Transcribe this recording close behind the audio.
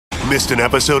Missed an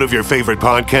episode of your favorite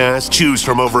podcast? Choose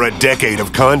from over a decade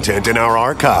of content in our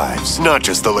archives, not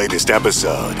just the latest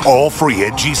episode. All free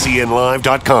at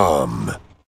gcnlive.com.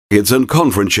 It's a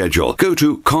conference schedule. Go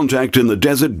to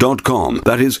contactinthedesert.com.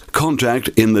 That is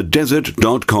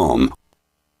contactinthedesert.com.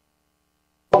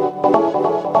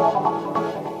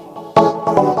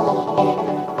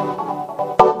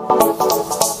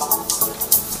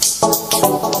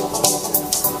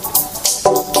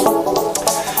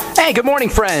 Hey, good morning,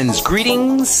 friends.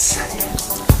 Greetings.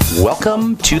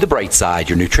 Welcome to The Bright Side,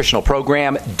 your nutritional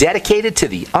program dedicated to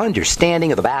the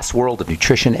understanding of the vast world of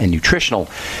nutrition and nutritional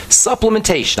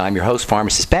supplementation. I'm your host,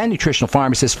 Pharmacist Ben, nutritional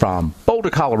pharmacist from Boulder,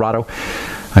 Colorado.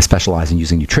 I specialize in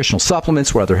using nutritional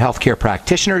supplements where other healthcare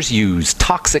practitioners use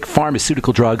toxic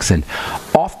pharmaceutical drugs and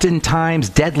oftentimes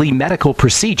deadly medical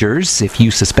procedures. If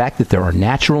you suspect that there are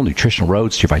natural nutritional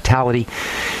roads to your vitality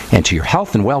and to your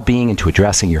health and well-being and to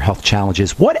addressing your health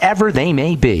challenges, whatever they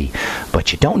may be,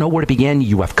 but you don't know where to begin,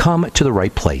 you have come to the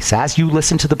right place. As you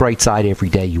listen to The Bright Side every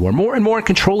day, you are more and more in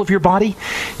control of your body,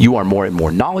 you are more and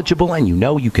more knowledgeable, and you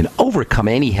know you can overcome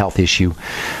any health issue.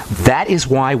 That is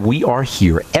why we are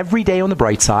here every day on The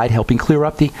Bright Side, helping clear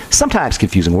up the sometimes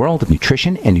confusing world of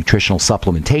nutrition and nutritional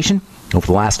supplementation. Over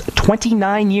the last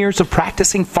 29 years of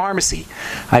practicing pharmacy,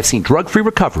 I've seen drug-free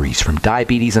recoveries from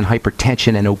diabetes and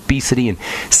hypertension and obesity and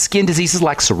skin diseases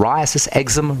like psoriasis,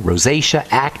 eczema, rosacea,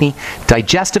 acne,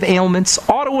 digestive ailments,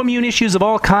 autoimmune issues of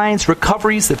all kinds,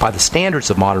 recoveries that by the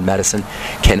standards of modern medicine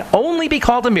can only be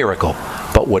called a miracle.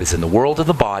 But what is in the world of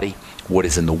the body, what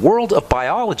is in the world of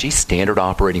biology, standard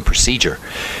operating procedure,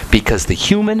 because the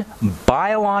human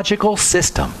biological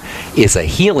system is a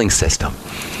healing system.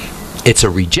 It's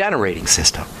a regenerating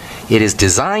system. It is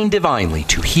designed divinely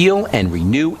to heal and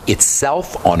renew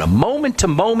itself on a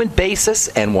moment-to-moment basis,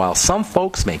 and while some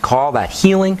folks may call that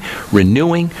healing,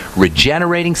 renewing,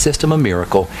 regenerating system a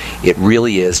miracle, it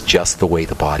really is just the way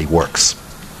the body works.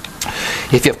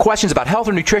 If you have questions about health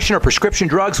or nutrition or prescription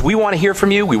drugs, we want to hear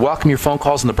from you. We welcome your phone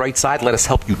calls on The Bright Side. Let us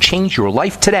help you change your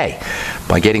life today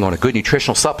by getting on a good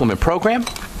nutritional supplement program.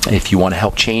 If you want to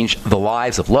help change the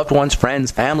lives of loved ones,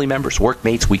 friends, family members,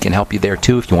 workmates, we can help you there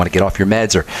too. If you want to get off your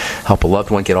meds or help a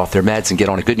loved one get off their meds and get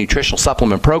on a good nutritional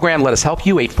supplement program, let us help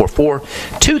you.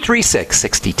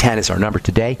 844-236-6010 is our number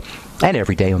today and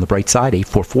every day on The Bright Side,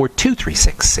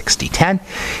 844-236-6010.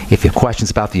 If you have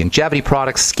questions about the longevity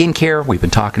products, skincare, we've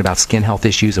been talking about skin health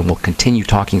issues, and we'll continue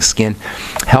talking skin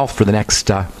health for the next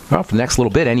little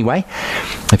bit anyway.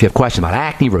 If you have questions about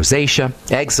acne, rosacea,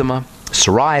 eczema,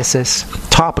 psoriasis,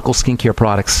 topical skincare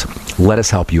products, let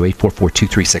us help you.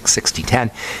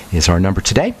 844-236-6010 is our number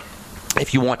today.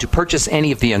 If you want to purchase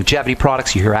any of the longevity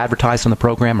products you hear advertised on the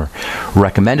program or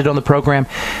recommended on the program,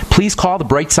 please call the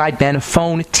Brightside Ben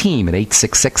phone team at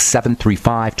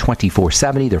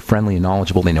 866-735-2470. They're friendly and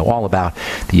knowledgeable. They know all about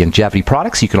the longevity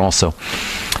products. You can also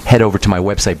head over to my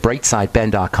website,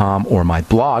 brightsideben.com, or my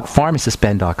blog,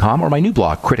 pharmacistben.com, or my new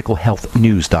blog,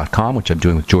 criticalhealthnews.com, which I'm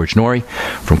doing with George Norrie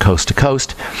from Coast to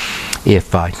Coast.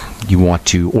 If you want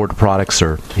to order products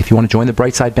or if you want to join the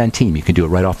Brightside Ben team, you can do it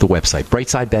right off the website,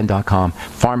 brightsideben.com,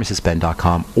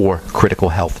 pharmacistben.com, or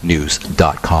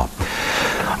criticalhealthnews.com.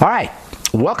 All right,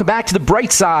 welcome back to The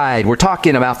Bright Side. We're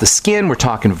talking about the skin. We're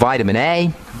talking vitamin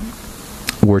A.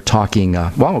 We're talking,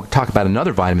 we'll talk about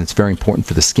another vitamin that's very important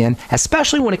for the skin,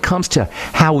 especially when it comes to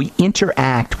how we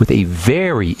interact with a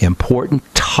very important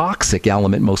toxic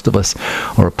element. Most of us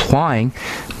are applying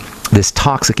this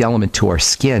toxic element to our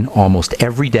skin almost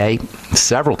every day,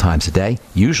 several times a day,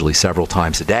 usually several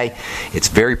times a day. It's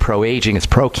very pro-aging, it's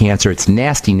pro-cancer, it's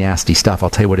nasty, nasty stuff. I'll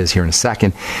tell you what it is here in a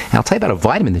second. And I'll tell you about a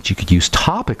vitamin that you could use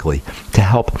topically to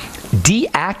help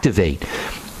deactivate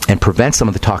and prevent some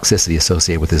of the toxicity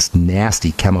associated with this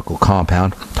nasty chemical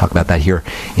compound. Talk about that here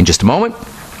in just a moment.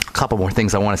 A couple more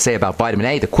things I want to say about vitamin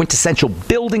A, the quintessential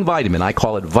building vitamin. I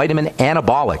call it vitamin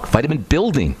anabolic, vitamin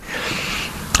building.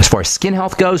 As far as skin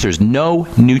health goes, there's no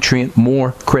nutrient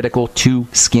more critical to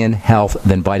skin health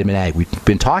than vitamin A. We've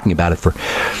been talking about it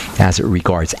as it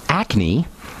regards acne,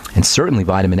 and certainly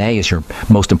vitamin A is your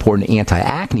most important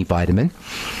anti-acne vitamin.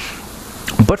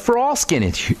 But for all skin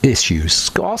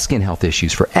issues, all skin health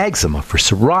issues, for eczema, for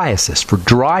psoriasis, for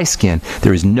dry skin,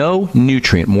 there is no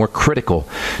nutrient more critical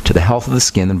to the health of the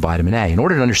skin than vitamin A. In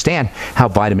order to understand how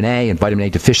vitamin A and vitamin A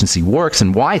deficiency works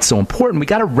and why it's so important, we've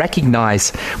got to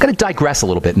digress a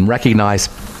little bit and recognize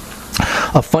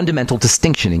a fundamental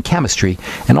distinction in chemistry,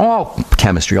 and all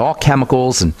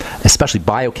chemicals, and especially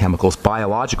biochemicals,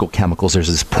 biological chemicals. There's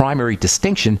this primary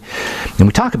distinction, and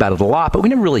we talk about it a lot, but we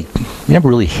never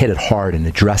really hit it hard and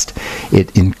addressed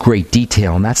it in great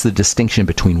detail. And that's the distinction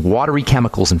between watery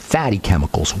chemicals and fatty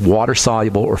chemicals, water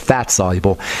soluble or fat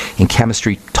soluble. In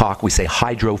chemistry talk, we say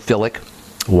hydrophilic,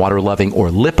 water loving, or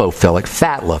lipophilic,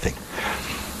 fat loving.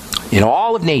 In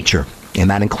all of nature, and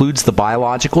that includes the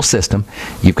biological system,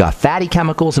 you've got fatty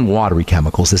chemicals and watery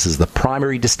chemicals. This is the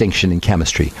primary distinction in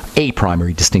chemistry, a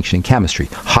primary distinction in chemistry.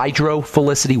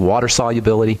 Hydrophilicity, water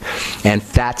solubility, and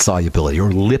fat solubility, or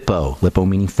lipo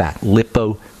meaning fat,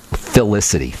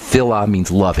 lipophilicity. Phila means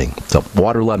loving, so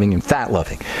water loving and fat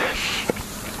loving.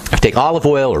 If you take olive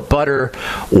oil or butter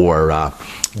or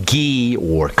ghee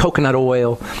or coconut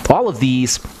oil, all of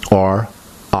these are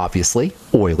obviously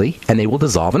oily, and they will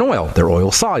dissolve in oil. They're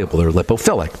oil soluble, they're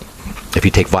lipophilic. If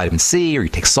you take vitamin C, or you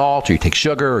take salt, or you take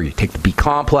sugar, or you take the B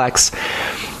complex,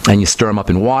 and you stir them up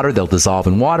in water, they'll dissolve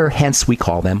in water, hence we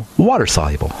call them water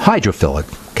soluble, hydrophilic.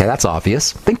 Okay, that's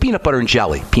obvious. Think peanut butter and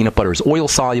jelly. Peanut butter is oil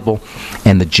soluble,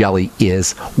 and the jelly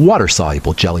is water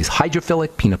soluble. Jelly is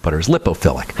hydrophilic, peanut butter is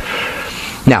lipophilic.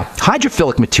 Now,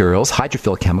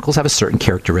 hydrophilic chemicals have a certain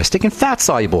characteristic, and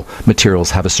fat-soluble materials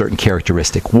have a certain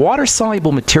characteristic.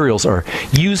 Water-soluble materials are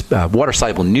used,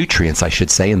 water-soluble nutrients, I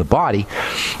should say, in the body,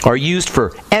 are used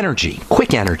for energy,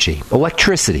 quick energy,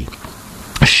 electricity,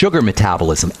 sugar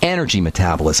metabolism, energy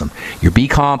metabolism. Your B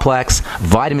complex,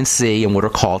 vitamin C, and what are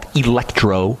called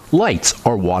electrolytes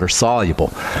are water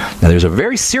soluble. Now there's a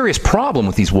very serious problem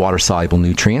with these water soluble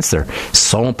nutrients. They're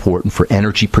so important for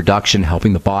energy production,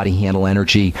 helping the body handle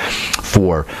energy,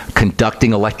 for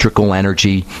conducting electrical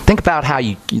energy. Think about how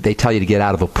they tell you to get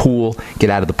out of the pool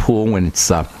when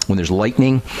there's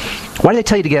lightning. Why do they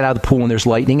tell you to get out of the pool when there's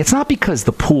lightning? It's not because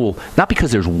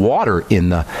there's water in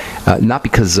the, not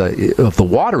because of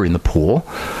the water in the pool.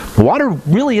 Water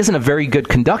really isn't a very good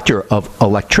conductor of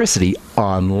electricity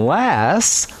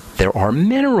unless there are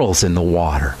minerals in the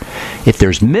water. If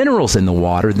there's minerals in the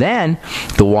water, then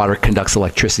the water conducts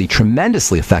electricity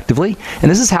tremendously effectively,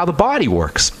 and this is how the body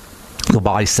works. The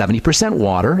body's 70%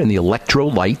 water, and the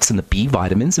electrolytes and the B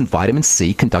vitamins and vitamin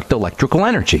C conduct electrical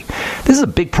energy. This is a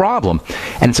big problem,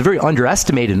 and it's a very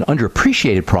underestimated and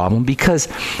underappreciated problem because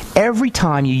every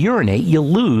time you urinate, you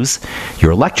lose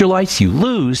your electrolytes, you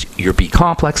lose your B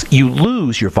complex, you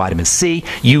lose your vitamin C,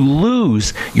 you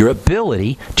lose your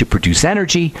ability to produce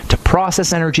energy, to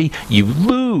process energy, you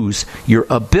lose your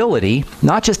ability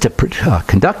not just to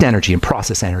conduct energy and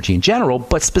process energy in general,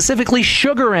 but specifically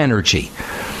sugar energy.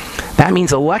 That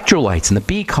means electrolytes and the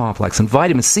B complex and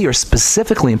vitamin C are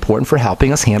specifically important for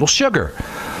helping us handle sugar.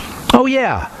 Oh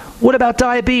yeah, what about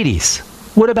diabetes?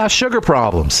 What about sugar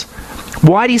problems?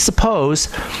 Why do you suppose,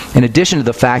 in addition to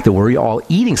the fact that we're all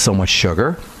eating so much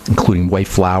sugar, including white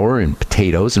flour and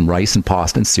potatoes and rice and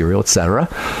pasta and cereal, etc.,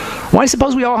 why do you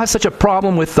suppose we all have such a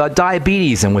problem with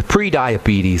diabetes and with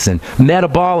prediabetes and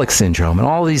metabolic syndrome and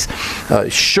all these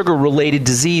sugar-related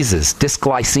diseases,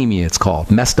 dysglycemia it's called,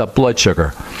 messed up blood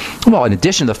sugar? Well, in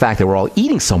addition to the fact that we're all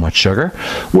eating so much sugar,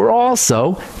 we're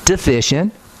also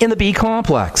deficient in the B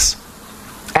complex.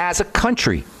 As a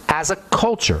country, as a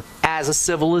culture, as a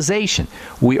civilization,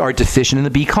 we are deficient in the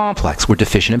B complex. We're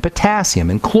deficient in potassium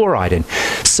and chloride and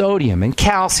sodium and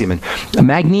calcium and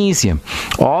magnesium.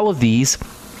 All of these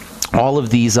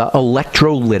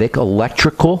electrolytic,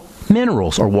 electrical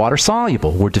minerals are water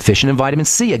soluble. We're deficient in vitamin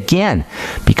C, again,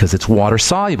 because it's water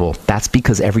soluble. That's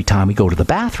because every time we go to the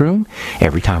bathroom,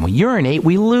 every time we urinate,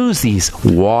 we lose these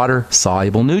water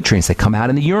soluble nutrients that come out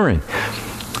in the urine.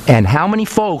 And how many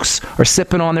folks are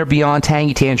sipping on their Beyond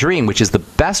Tangy Tangerine, which is the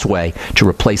best way to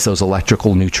replace those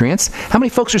electrical nutrients? How many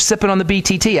folks are sipping on the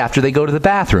BTT after they go to the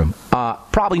bathroom?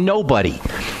 Probably nobody,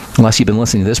 unless you've been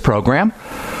listening to this program.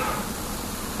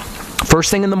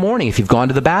 First thing in the morning, if you've gone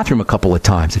to the bathroom a couple of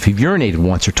times, if you've urinated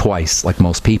once or twice, like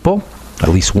most people, at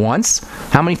least once,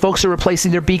 how many folks are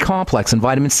replacing their B complex and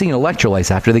vitamin C and electrolytes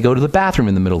after they go to the bathroom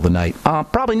in the middle of the night?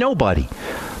 Probably nobody.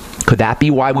 Could that be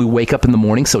why we wake up in the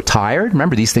morning so tired?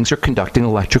 Remember, these things are conducting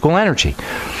electrical energy.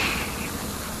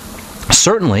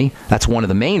 Certainly, that's one of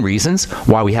the main reasons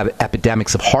why we have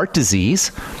epidemics of heart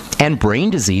disease and brain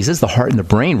diseases. The heart and the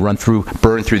brain burn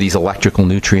through these electrical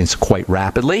nutrients quite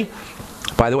rapidly.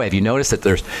 By the way, have you noticed that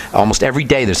there's almost every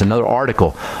day there's another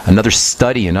article, another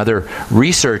study, another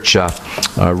research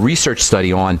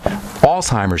study on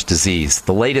Alzheimer's disease?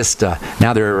 The latest,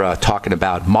 now they're talking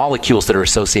about molecules that are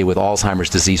associated with Alzheimer's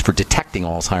disease for detecting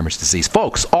Alzheimer's disease.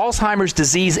 Folks, Alzheimer's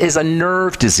disease is a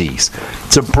nerve disease.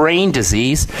 It's a brain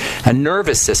disease, a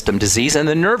nervous system disease, and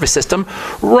the nervous system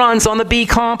runs on the B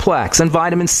complex and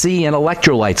vitamin C and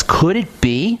electrolytes. Could it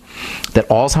be that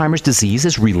Alzheimer's disease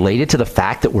is related to the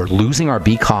fact that we're losing our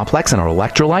B complex and our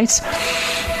electrolytes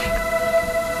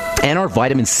and our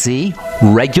vitamin C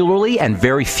regularly, and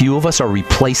very few of us are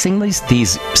replacing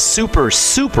these super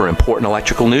important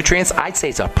electrical nutrients? I'd say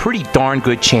it's a pretty darn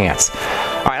good chance.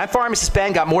 All right, I'm Pharmacist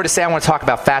Ben. Got more to say. I want to talk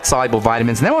about fat-soluble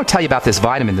vitamins, and then I want to tell you about this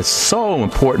vitamin that's so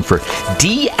important for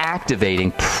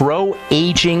deactivating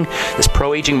this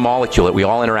pro-aging molecule that we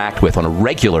all interact with on a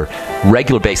regular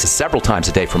basis, several times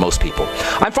a day for most people.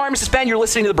 I'm Pharmacist Ben. You're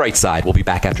listening to The Bright Side. We'll be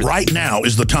back after this. Right now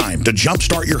is the time to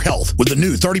jumpstart your health with the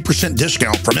new 30%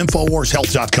 discount from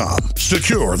InfoWarsHealth.com.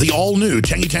 Secure the all-new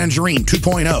Tangy Tangerine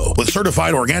 2.0 with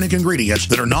certified organic ingredients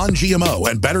that are non-GMO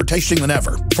and better tasting than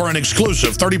ever for an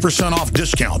exclusive 30% off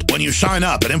discount when you sign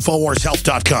up at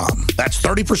InfoWarsHealth.com. That's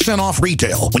 30% off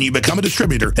retail when you become a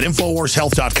distributor at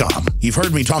InfoWarsHealth.com. You've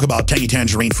heard me talk about Tangy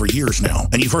Tangerine for years now,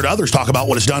 and you've heard others talk about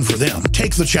what it's done for them.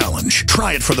 Take the challenge.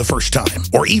 Try it for the first time,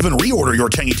 or even reorder your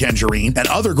Tangy Tangerine and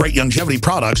other great longevity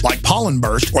products like Pollen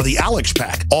Burst or the Alex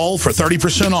Pack, all for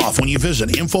 30% off when you visit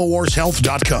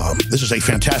InfoWarsHealth.com. This is a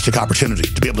fantastic opportunity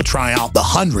to be able to try out the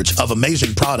hundreds of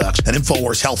amazing products at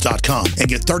InfoWarsHealth.com and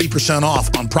get 30% off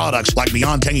on products like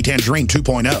Beyond Tangy Tangerine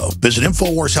 2.0. Visit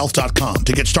InfoWarsHealth.com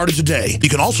to get started today. You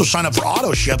can also sign up for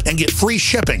auto ship and get free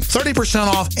shipping. 30%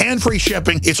 off and free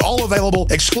shipping. It's all available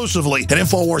exclusively at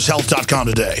InfoWarsHealth.com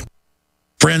today.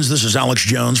 Friends, this is Alex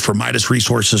Jones for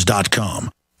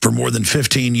MidasResources.com. For more than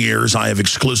 15 years, I have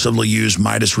exclusively used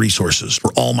Midas Resources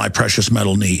for all my precious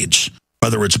metal needs.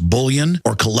 Whether it's bullion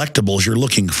or collectibles you're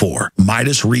looking for,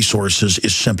 Midas Resources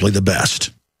is simply the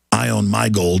best. I own my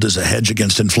gold as a hedge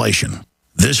against inflation.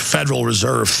 This Federal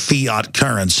Reserve fiat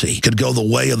currency could go the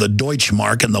way of the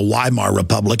Deutschmark and the Weimar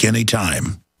Republic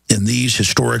anytime. In these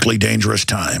historically dangerous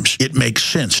times, it makes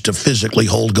sense to physically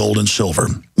hold gold and silver.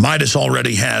 Midas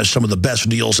already has some of the best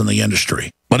deals in the industry.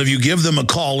 But if you give them a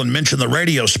call and mention the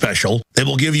radio special, they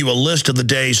will give you a list of the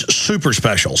day's super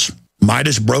specials.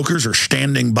 Midas brokers are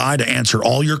standing by to answer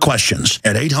all your questions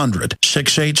at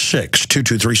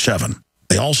 800-686-2237.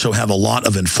 They also have a lot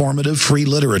of informative free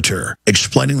literature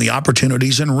explaining the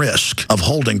opportunities and risk of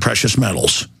holding precious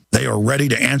metals. They are ready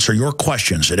to answer your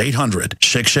questions at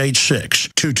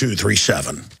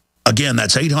 800-686-2237. Again,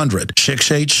 that's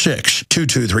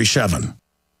 800-686-2237.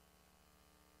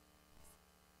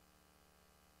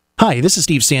 Hi, this is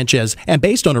Steve Sanchez, and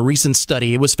based on a recent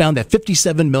study, it was found that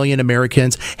 57 million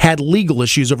Americans had legal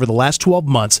issues over the last 12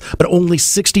 months, but only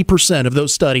 60% of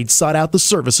those studied sought out the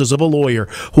services of a lawyer.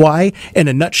 Why? In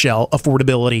a nutshell,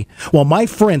 affordability. Well, my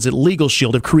friends at Legal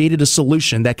Shield have created a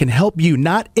solution that can help you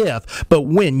not if, but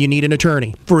when you need an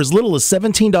attorney. For as little as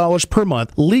 $17 per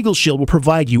month, Legal Shield will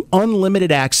provide you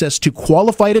unlimited access to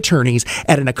qualified attorneys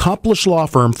at an accomplished law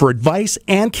firm for advice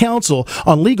and counsel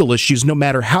on legal issues, no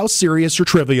matter how serious or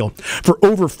trivial. For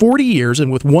over 40 years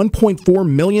and with 1.4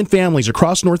 million families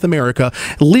across North America,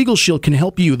 Legal Shield can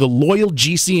help you, the loyal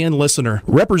GCN listener.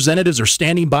 Representatives are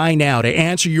standing by now to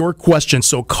answer your questions,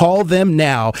 so call them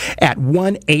now at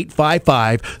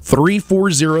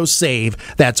 1-855-340-SAVE.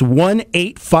 That's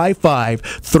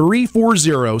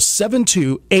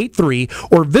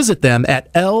 1-855-340-7283, or visit them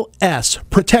at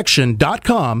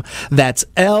lsprotection.com. That's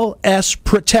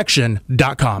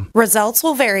lsprotection.com. Results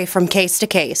will vary from case to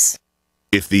case.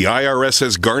 If the IRS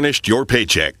has garnished your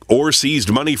paycheck or seized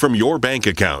money from your bank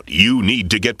account, you need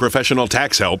to get professional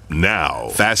tax help now.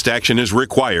 Fast action is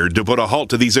required to put a halt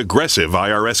to these aggressive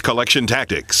IRS collection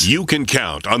tactics. You can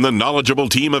count on the knowledgeable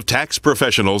team of tax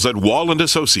professionals at Wall &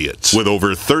 Associates. With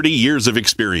over 30 years of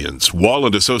experience, Wall &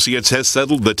 Associates has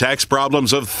settled the tax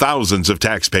problems of thousands of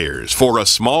taxpayers for a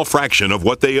small fraction of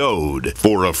what they owed.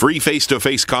 For a free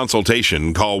face-to-face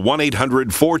consultation, call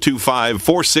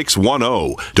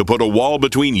 1-800-425-4610 to put a wall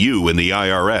between you and the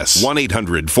IRS.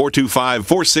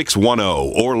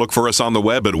 1-800-425-4610, or look for us on the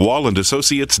web at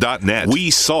wallandassociates.net.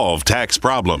 We solve tax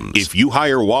problems. If you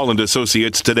hire Wall &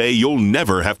 Associates today, you'll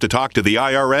never have to talk to the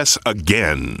IRS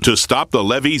again. To stop the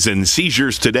levies and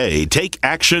seizures today, take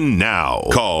action now.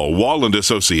 Call Wall &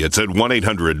 Associates at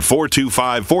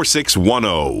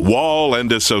 1-800-425-4610. Wall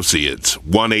 & Associates,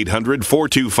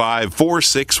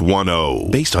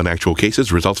 1-800-425-4610. Based on actual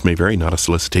cases, results may vary, not a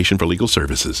solicitation for legal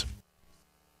services.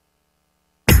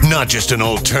 not just an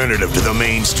alternative to the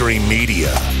mainstream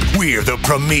media. We're the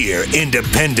premier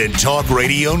independent talk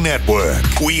radio network.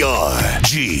 We are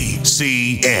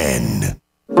GCN.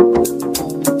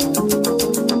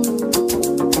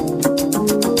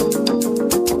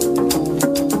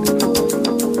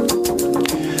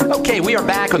 Okay, we are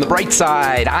back on the bright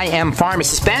side. I am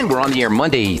Pharmacist Ben. We're on the air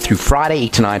Monday through Friday,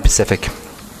 8 to 9 Pacific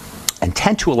and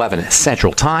 10 to 11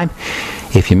 Central Time.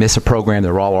 If you miss a program,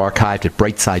 they're all archived at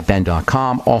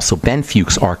brightsideben.com. Also,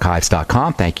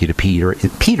 benfuchsarchives.com. Thank you to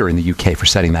Peter in the UK for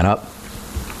setting that up.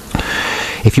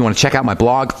 If you want to check out my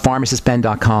blog,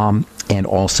 pharmacistben.com, and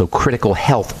also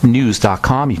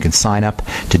criticalhealthnews.com, you can sign up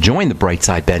to join the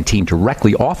Brightside Ben team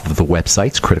directly off of the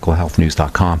websites,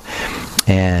 criticalhealthnews.com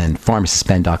and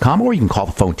pharmacistben.com, or you can call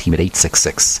the phone team at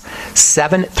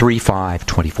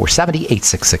 866-735-2470,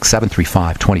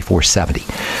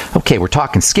 866-735-2470. Okay, we're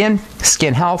talking skin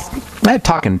health. I'm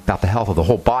talking about the health of the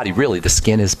whole body, really. The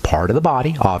skin is part of the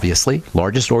body, obviously,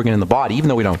 largest organ in the body, even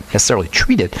though we don't necessarily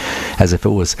treat it as if it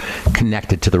was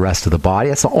connected to the rest of the body.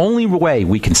 That's the only way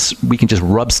we can just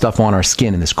rub stuff on our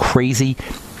skin in this crazy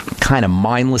kind of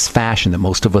mindless fashion that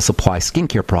most of us apply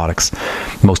skincare products.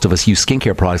 Most of us use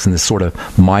skincare products in this sort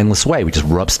of mindless way. We just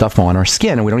rub stuff on our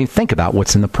skin and we don't even think about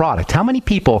what's in the product. How many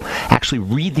people actually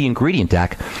read the ingredient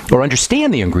deck or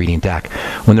understand the ingredient deck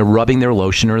when they're rubbing their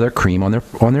lotion or their cream on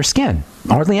their skin?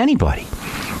 Hardly anybody.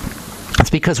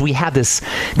 It's because we have this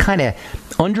kind of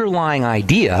underlying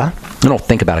idea, I don't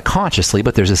think about it consciously,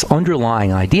 but there's this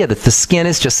underlying idea that the skin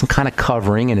is just some kind of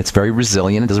covering and it's very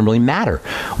resilient. It doesn't really matter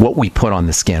what we put on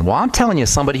the skin. Well, I'm telling you,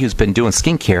 somebody who's been doing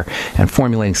skincare and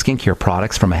formulating skincare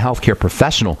products from a healthcare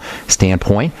professional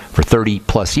standpoint for 30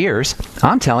 plus years,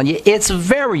 I'm telling you, it's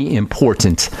very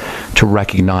important to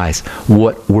recognize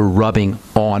what we're rubbing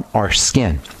on our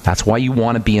skin. That's why you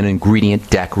want to be an ingredient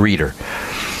deck reader.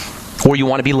 Or you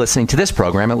want to be listening to this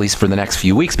program, at least for the next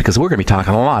few weeks, because we're going to be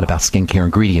talking a lot about skincare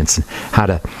ingredients and how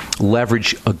to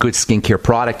leverage a good skincare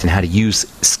product and how to use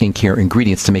skincare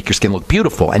ingredients to make your skin look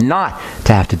beautiful and not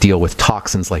to have to deal with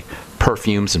toxins like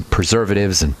perfumes and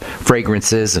preservatives and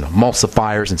fragrances and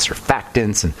emulsifiers and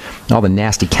surfactants and all the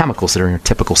nasty chemicals that are in a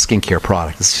typical skincare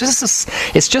product.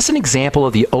 It's just an example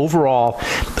of the overall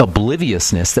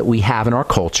obliviousness that we have in our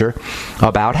culture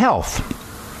about health.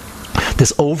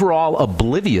 This overall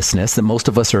obliviousness that most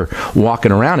of us are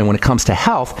walking around in when it comes to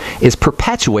health is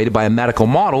perpetuated by a medical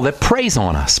model that preys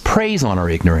on us, preys on our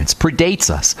ignorance,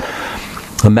 predates us.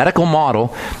 The medical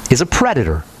model is a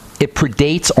predator. It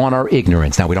predates on our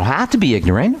ignorance. Now, we don't have to be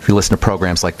ignorant if you listen to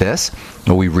programs like this,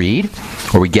 or we read,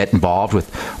 or we get involved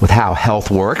with how health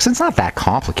works. It's not that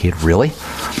complicated, really.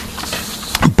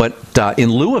 But in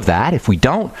lieu of that, if we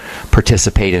don't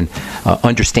participate in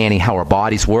understanding how our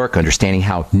bodies work, understanding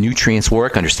how nutrients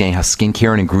work, understanding how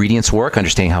skincare and ingredients work,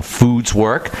 understanding how foods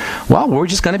work, well, we're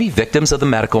just going to be victims of the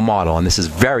medical model. And this is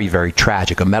very, very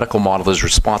tragic. A medical model that is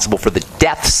responsible for the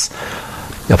deaths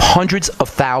of hundreds of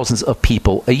thousands of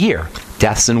people a year.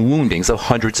 Deaths and woundings of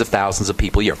hundreds of thousands of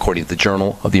people a year, according to the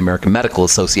Journal of the American Medical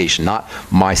Association, not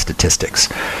my statistics.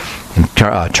 In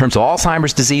terms of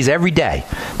Alzheimer's disease, every day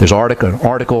there's an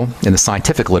article in the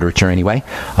scientific literature anyway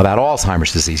about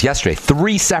Alzheimer's disease. Yesterday,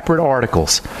 3 separate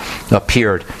articles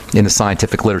appeared in the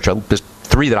scientific literature. There's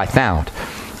 3 that I found.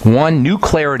 One, New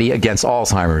Clarity Against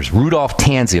Alzheimer's. Rudolph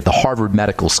Tanzi of the Harvard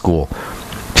Medical School.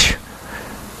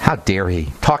 How dare he?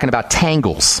 Talking about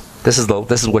tangles. This is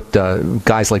what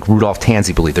guys like Rudolph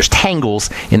Tanzi believe. There's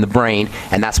tangles in the brain,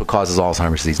 and that's what causes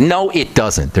Alzheimer's disease. No, it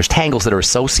doesn't. There's tangles that are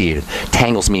associated.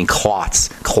 Tangles mean clots,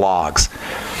 clogs.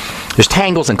 There's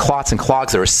tangles and clots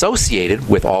that are associated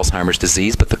with Alzheimer's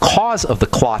disease, but the cause of the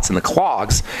clots and the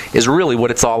clogs is really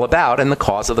what it's all about, and the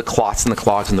cause of the clots and the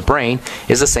clogs in the brain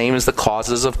is the same as the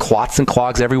causes of clots and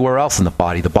clogs everywhere else in the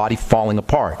body falling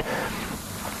apart.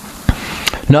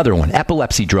 Another one,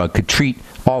 epilepsy drug could treat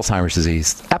Alzheimer's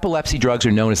disease. Epilepsy drugs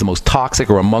are known as the most toxic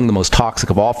or among the most toxic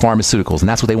of all pharmaceuticals, and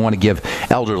that's what they want to give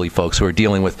elderly folks who are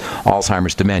dealing with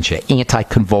Alzheimer's dementia,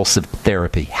 anticonvulsive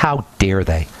therapy. How dare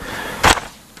they?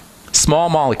 Small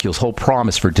molecules hold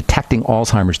promise for detecting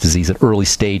Alzheimer's disease at early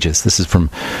stages. This is from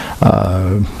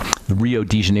Rio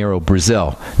de Janeiro,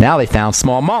 Brazil. Now they found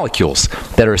small molecules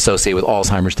that are associated with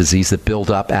Alzheimer's disease that build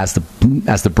up as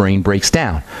the brain breaks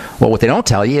down. Well, what they don't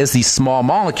tell you is these small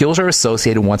molecules are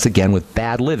associated once again with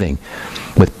bad living,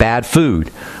 with bad food,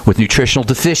 with nutritional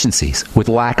deficiencies, with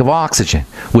lack of oxygen,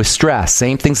 with stress,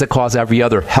 same things that cause every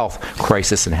other health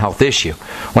crisis and health issue.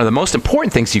 One of the most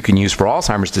important things you can use for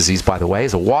Alzheimer's disease, by the way,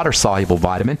 is a water-soluble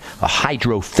vitamin, a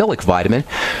hydrophilic vitamin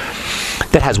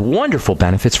that has wonderful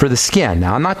benefits for the skin.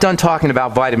 Now, I'm not done talking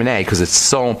about vitamin A because it's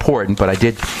so important, but I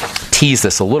did tease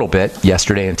this a little bit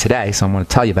yesterday and today, so I'm going to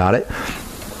tell you about it.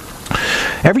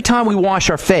 Every time we wash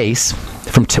our face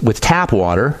with tap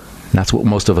water, and that's what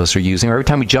most of us are using, or every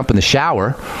time we jump in the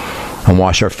shower and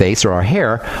wash our face or our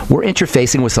hair, we're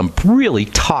interfacing with some really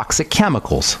toxic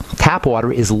chemicals. Tap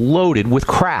water is loaded with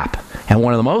crap. And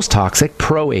one of the most toxic,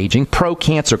 pro-aging,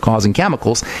 pro-cancer causing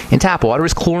chemicals in tap water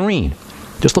is chlorine.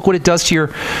 Just look what it does to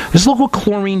just look what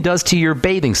chlorine does to your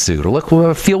bathing suit,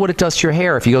 or feel what it does to your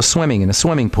hair if you go swimming in a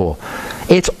swimming pool.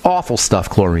 It's awful stuff,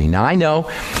 chlorine. Now, I know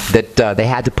that they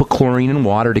had to put chlorine in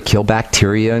water to kill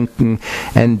bacteria and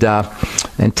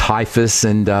typhus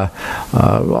and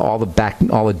all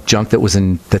the junk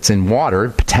that's in water,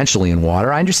 potentially in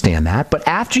water. I understand that. But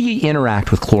after you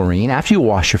interact with chlorine, after you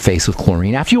wash your face with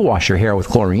chlorine, after you wash your hair with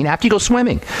chlorine, after you go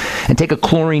swimming and take a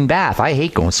chlorine bath. I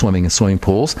hate going swimming in swimming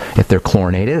pools if they're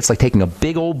chlorinated. It's like taking a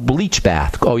big old bleach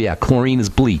bath. Oh yeah, chlorine is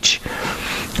bleach.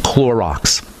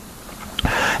 Clorox.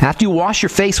 After you wash your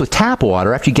face with tap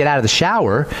water, after you get out of the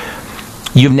shower,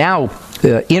 you've now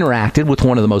interacted with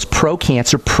one of the most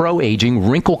pro-cancer, pro-aging,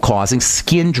 wrinkle-causing,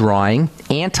 skin-drying,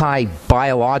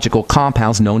 anti-biological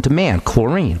compounds known to man,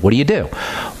 chlorine. What do?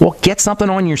 Well, get something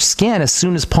on your skin as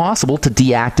soon as possible to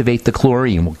deactivate the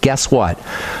chlorine. Well, guess what?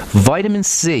 Vitamin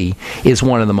C is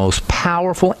one of the most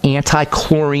powerful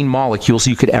anti-chlorine molecules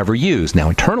you could ever use. Now,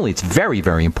 internally, it's very,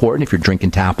 very important if you're drinking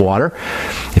tap water.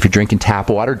 If you're drinking tap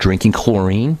water, drinking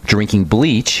chlorine, drinking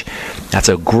bleach, that's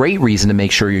a great reason to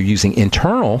make sure you're using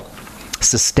internal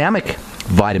systemic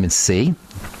vitamin C,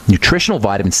 nutritional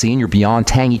vitamin C in your Beyond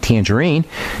Tangy Tangerine.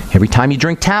 Every time you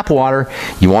drink tap water,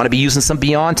 you want to be using some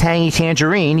Beyond Tangy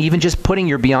Tangerine. Even just putting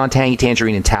your Beyond Tangy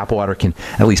Tangerine in tap water can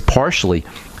at least partially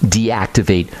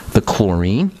deactivate the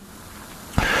chlorine.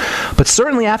 But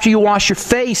certainly after you wash your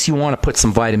face, you want to put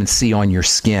some vitamin C on your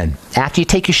skin. After you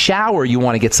take a shower, you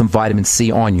want to get some vitamin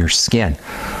C on your skin.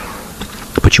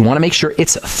 But you want to make sure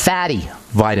it's fatty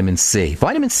vitamin C.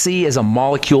 Vitamin C is a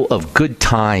molecule of good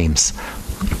times.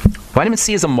 Vitamin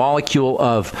C is a molecule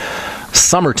of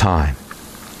summertime.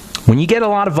 When you get a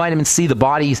lot of vitamin C, the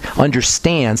body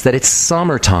understands that it's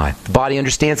summertime. The body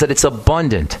understands that it's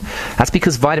abundant. That's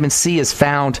because vitamin C is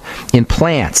found in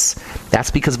plants.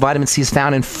 That's because vitamin C is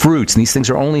found in fruits. And these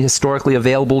things are only historically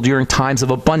available during times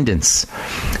of abundance,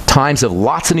 times of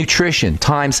lots of nutrition,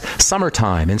 times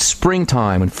summertime and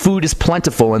springtime when food is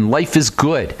plentiful and life is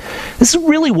good. This is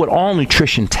really what all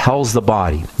nutrition tells the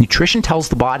body. Nutrition tells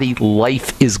the body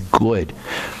life is good.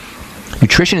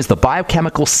 Nutrition is the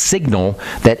biochemical signal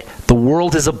that the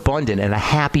world is abundant and a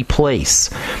happy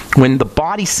place. When the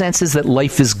body senses that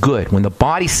life is good, when the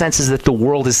body senses that the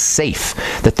world is safe,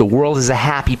 that the world is a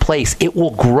happy place, it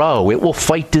will grow, it will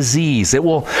fight disease, it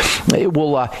will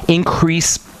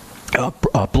increase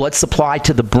blood supply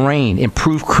to the brain,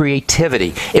 improve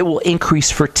creativity. It will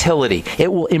increase fertility.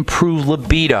 It will improve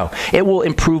libido. It will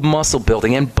improve muscle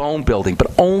building and bone building,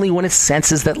 but only when it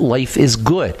senses that life is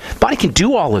good. The body can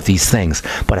do all of these things,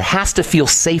 but it has to feel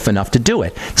safe enough to do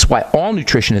it. That's why all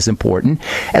nutrition is important,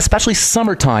 especially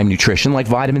summertime nutrition like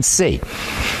vitamin C.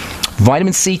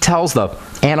 Vitamin C tells the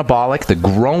anabolic, the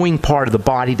growing part of the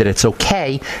body, that it's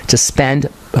okay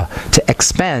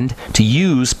to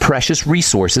use precious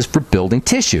resources for building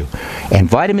tissue. And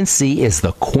vitamin C is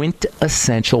the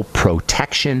quintessential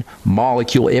protection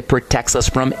molecule. It protects us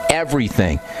from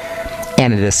everything.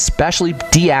 And it especially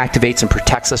deactivates and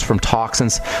protects us from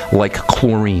toxins like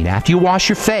chlorine. After you wash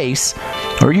your face,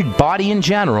 or your body in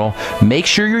general, make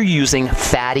sure you're using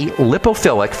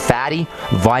lipophilic fatty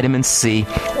vitamin C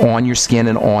on your skin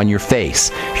and on your face.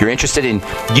 If you're interested in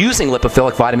using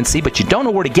lipophilic vitamin C, but you don't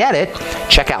know where to get it,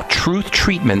 check out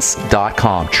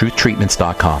truthtreatments.com,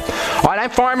 truthtreatments.com. All right, I'm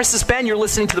Pharmacist Ben. You're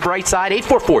listening to The Bright Side.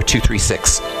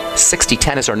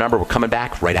 844-236-6010 is our number. We're coming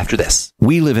back right after this.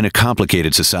 We live in a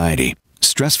complicated society.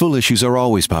 Stressful issues are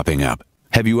always popping up.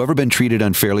 Have you ever been treated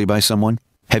unfairly by someone?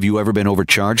 Have you ever been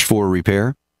overcharged for a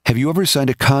repair? Have you ever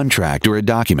signed a contract or a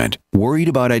document worried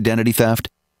about identity theft?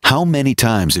 How many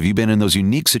times have you been in those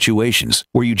unique situations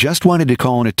where you just wanted to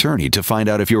call an attorney to find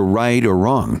out if you're right or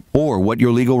wrong, or what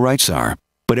your legal rights are?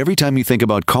 But every time you think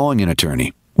about calling an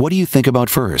attorney, what do you think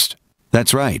about first?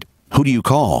 That's right. Who do you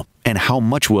call, and how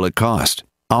much will it cost?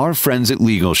 Our friends at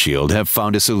Legal Shield have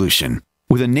found a solution.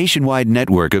 With a nationwide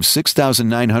network of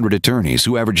 6,900 attorneys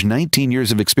who average 19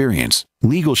 years of experience,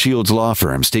 Legal Shield's law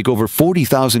firms take over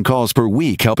 40,000 calls per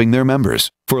week helping their members.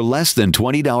 For less than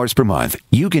 $20 per month,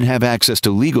 you can have access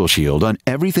to Legal Shield on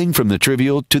everything from the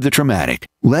trivial to the traumatic.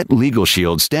 Let Legal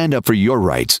Shield stand up for your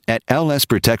rights at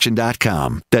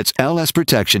lsprotection.com. That's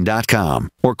lsprotection.com.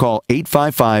 Or call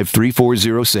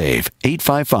 855-340-SAVE,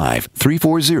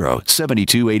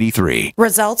 855-340-7283.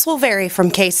 Results will vary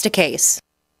from case to case.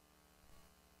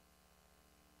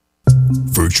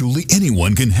 Virtually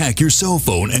anyone can hack your cell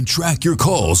phone and track your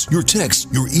calls, your texts,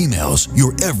 your emails,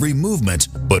 your every movement,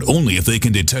 but only if they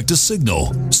can detect a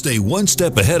signal. Stay one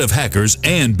step ahead of hackers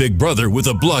and Big Brother with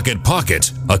a Block-It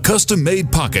Pocket, a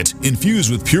custom-made pocket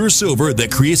infused with pure silver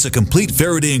that creates a complete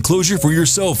Faraday enclosure for your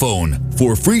cell phone.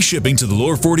 For free shipping to the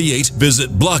lower 48, visit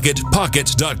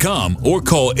blockitpocket.com or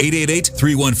call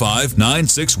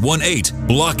 888-315-9618.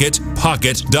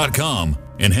 blockitpocket.com,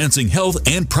 enhancing health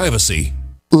and privacy.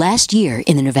 Last year,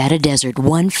 in the Nevada desert,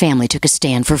 one family took a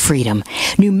stand for freedom.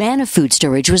 Numanna Food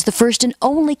Storage was the first and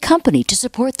only company to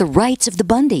support the rights of the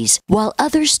Bundys. While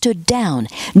others stood down,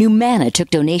 Numanna took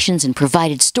donations and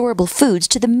provided storable foods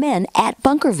to the men at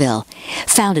Bunkerville.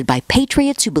 Founded by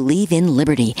patriots who believe in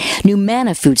liberty,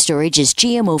 Numanna Food Storage is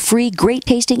GMO-free, great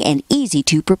tasting, and easy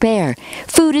to prepare.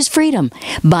 Food is freedom.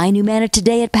 Buy Numanna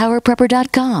today at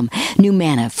PowerPrepper.com.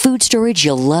 Numanna Food Storage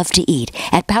you'll love to eat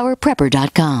at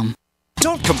PowerPrepper.com.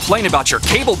 Don't complain about your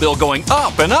cable bill going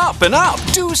up and up and up.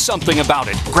 Do something about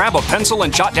it. Grab a pencil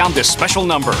and jot down this special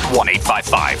number,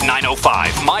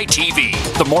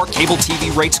 1-855-905-MY-TV. The more cable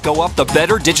TV rates go up, the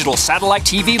better digital satellite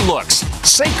TV looks.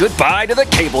 Say goodbye to the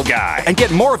cable guy and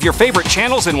get more of your favorite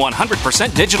channels in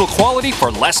 100% digital quality for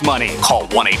less money. Call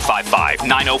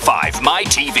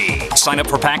 1-855-905-MY-TV. Sign up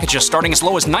for packages starting as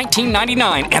low as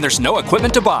 $19.99 and there's no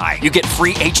equipment to buy. You get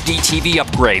free HD TV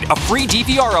upgrade, a free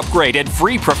DVR upgrade, and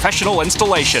free professional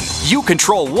installation. You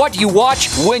control what you watch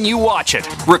when you watch it.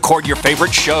 Record your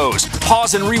favorite shows,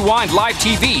 pause and rewind live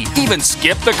TV, even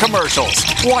skip the commercials.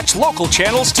 Watch local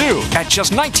channels too. At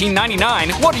just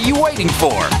 $19.99, what are you waiting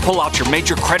for? Pull out your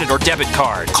major credit or debit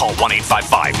card. Call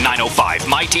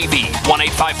 1-855-905-MY-TV.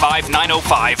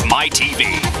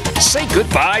 1-855-905-MY-TV. Say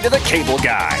goodbye to the cable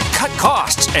guy. Cut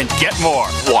costs and get more.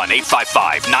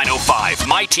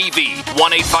 1-855-905-MY-TV.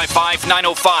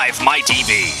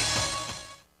 1-855-905-MY-TV.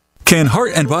 Can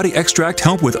Heart and Body Extract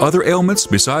help with other ailments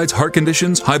besides heart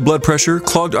conditions, high blood pressure,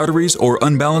 clogged arteries, or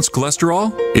unbalanced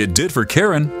cholesterol? It did for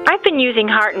Karen. I've been using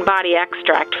Heart and Body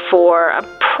Extract for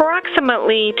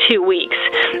approximately 2 weeks.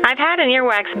 I've had an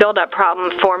earwax buildup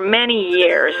problem for many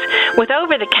years, with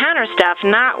over-the-counter stuff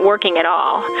not working at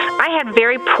all. I had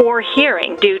very poor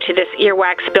hearing due to this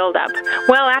earwax buildup.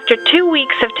 Well, after 2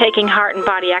 weeks of taking Heart and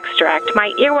Body Extract,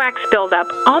 my earwax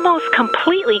buildup almost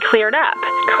completely cleared up.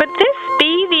 Could this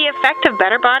be the effect of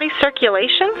better body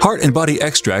circulation? Heart and Body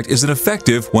Extract is an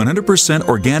effective 100%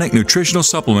 organic nutritional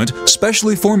supplement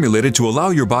specially formulated to allow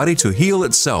your body to heal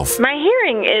itself. My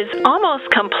hearing is almost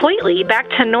completely back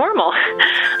to normal.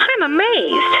 I'm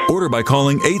amazed. Order by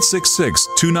calling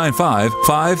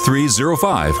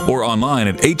 866-295-5305 or online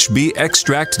at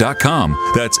hbextract.com.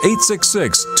 That's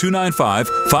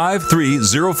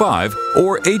 866-295-5305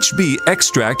 or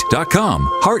hbextract.com.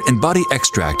 Heart and Body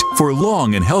Extract for a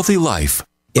long and healthy life.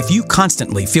 If you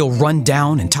constantly feel run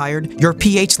down and tired, your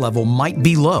pH level might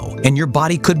be low and your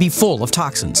body could be full of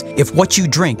toxins. If what you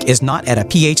drink is not at a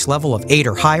pH level of 8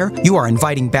 or higher, you are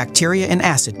inviting bacteria and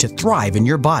acid to thrive in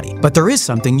your body. But there is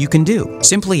something you can do.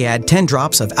 Simply add 10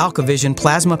 drops of AlkaVision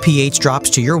Plasma pH drops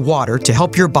to your water to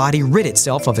help your body rid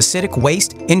itself of acidic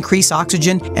waste, increase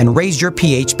oxygen, and raise your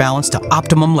pH balance to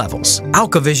optimum levels.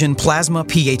 AlkaVision Plasma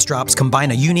pH drops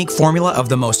combine a unique formula of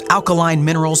the most alkaline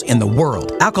minerals in the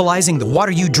world, alkalizing the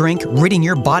water you drink, ridding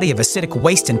your body of acidic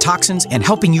waste and toxins, and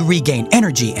helping you regain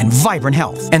energy and vibrant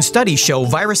health. And studies show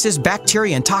viruses,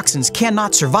 bacteria, and toxins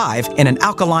cannot survive in an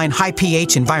alkaline, high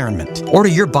pH environment. Order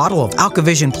your bottle of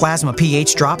AlkaVision Plasma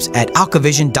pH drops at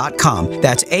alkavision.com.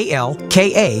 That's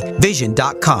ALKA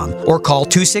Vision.com. Or call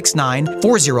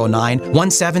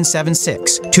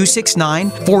 269-409-1776.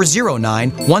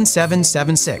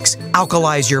 269-409-1776.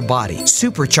 Alkalize your body.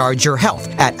 Supercharge your health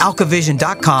at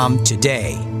alkavision.com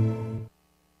today.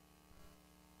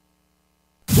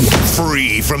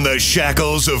 Free from the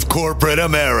shackles of corporate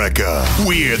America,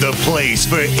 we're the place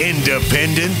for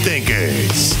independent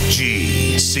thinkers.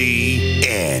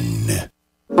 GCN.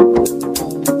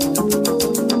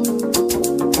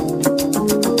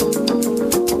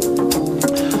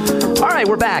 All right,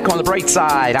 we're back on the bright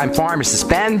side. I'm pharmacist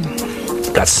Ben.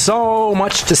 Got so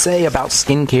much to say about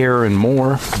skincare and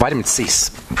more. Vitamin C.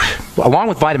 Along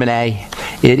with vitamin A,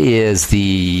 it is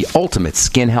the ultimate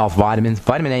skin health vitamins.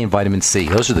 Vitamin A and vitamin C.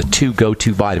 Those are the two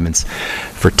go-to vitamins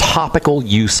for topical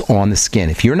use on the skin.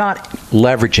 If you're not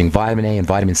leveraging vitamin A and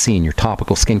vitamin C in your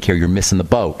topical skincare, you're missing the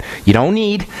boat. You don't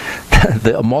need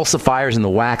the emulsifiers and the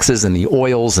waxes and the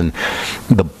oils and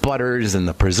the butters and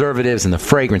the preservatives and the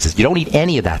fragrances. You don't need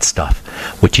any of that stuff.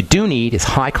 What you do need is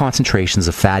high concentrations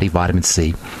of fatty vitamin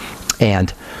C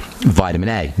and vitamin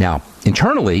A. Now,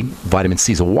 internally, vitamin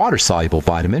C is a water-soluble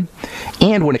vitamin,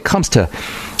 and when it comes to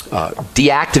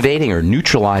deactivating or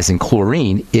neutralizing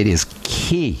chlorine, it is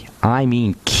key. I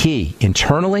mean key,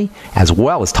 internally as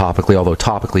well as topically, although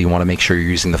topically you want to make sure you're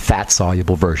using the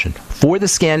fat-soluble version. For the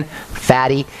skin,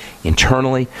 fatty,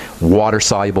 internally,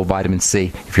 water-soluble vitamin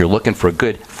C. If you're looking for a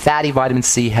good fatty vitamin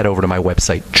C, head over to my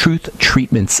website,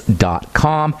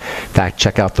 truthtreatments.com. In fact,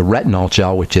 check out the retinol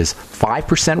gel, which is 5%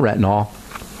 retinol.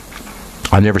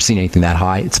 I've never seen anything that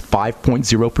high. It's 5.0%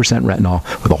 retinol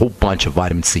with a whole bunch of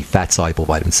vitamin C, fat-soluble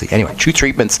vitamin C. Anyway,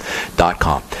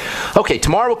 truthtreatments.com. Okay,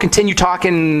 tomorrow we'll continue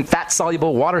talking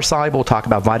fat-soluble, water-soluble. We'll talk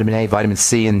about vitamin A, vitamin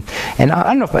C, and I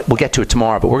don't know if we'll get to it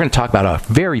tomorrow, but we're going to talk about a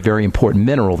very, very important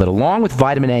mineral that, along with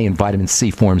vitamin A and vitamin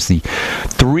C, forms the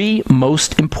three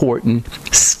most important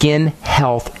skin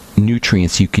health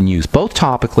nutrients you can use, both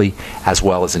topically as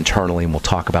well as internally, and we'll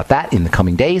talk about that in the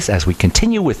coming days as we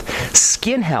continue with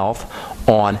skin health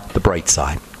on the bright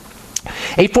side.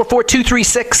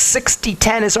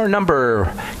 844-236-6010 is our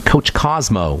number. Coach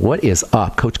Cosmo, what is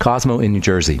up? Coach Cosmo in New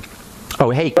Jersey. Oh,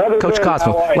 hey, Coach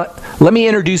Cosmo, let me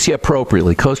introduce you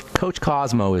appropriately. Coach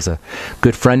Cosmo is a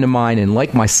good friend of mine, and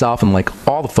like myself and like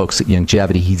all the folks at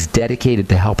Longevity, he's dedicated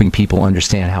to helping people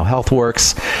understand how health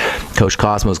works. Coach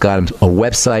Cosmo's got a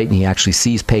website, and he actually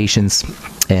sees patients,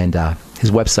 and his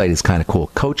website is kind of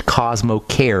cool,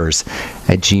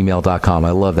 CoachCosmoCares@gmail.com.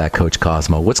 I love that, Coach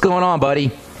Cosmo. What's going on,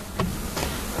 buddy?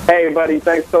 Hey, buddy,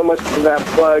 thanks so much for that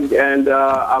plug, and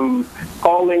I'm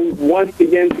calling once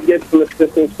again to get some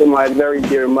assistance from my very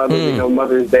dear mother. You know,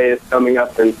 Mother's Day is coming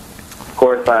up, and of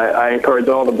course, I encourage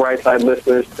all the Brightside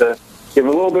listeners to give a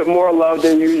little bit more love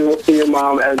than usual to your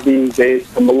mom as these days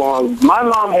come along. My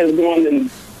mom has gone in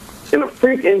a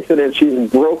freak incident. She's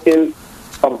broken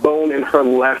a bone in her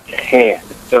left hand.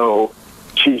 So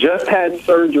she just had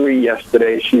surgery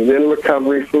yesterday. She's in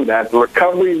recovery from that. The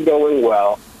recovery's going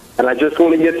well. And I just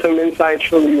want to get some insights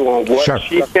from you on what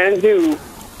she can do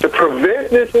to prevent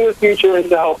this in the future and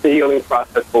to help the healing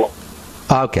process along.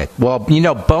 Okay. Well, you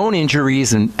know, bone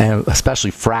injuries and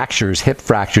especially fractures, hip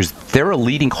fractures, they're a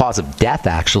leading cause of death,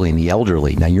 actually, in the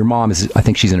elderly. Now, your mom is, I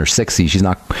think she's in her 60s. She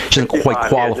doesn't quite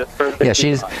qualify. Yeah,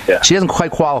 she doesn't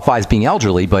quite qualify as being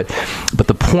elderly, but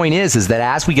the point is that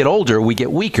as we get older, we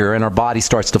get weaker and our body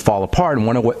starts to fall apart. And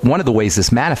one of the ways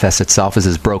this manifests itself is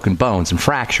as broken bones and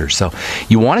fractures. So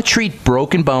you want to treat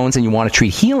broken bones and you want to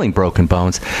treat healing broken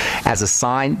bones as a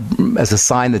sign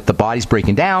that the body's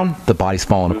breaking down, the body's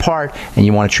falling apart, and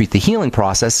you want to treat the healing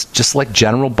process just like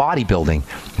general bodybuilding.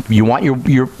 You want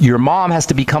your mom has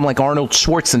to become like Arnold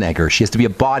Schwarzenegger. She has to be a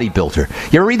bodybuilder.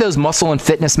 You ever read those muscle and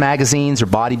fitness magazines or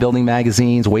bodybuilding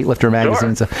magazines, weightlifter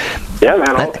magazines? Sure. Yeah,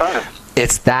 man, all the time.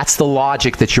 That's the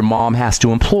logic that your mom has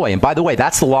to employ. And by the way,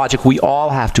 that's the logic we all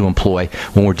have to employ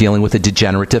when we're dealing with a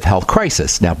degenerative health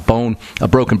crisis. Now, a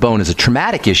broken bone is a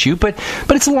traumatic issue, but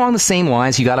it's along the same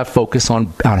lines. You got to focus on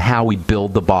how we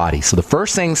build the body. So the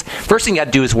first thing you got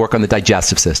to do is work on the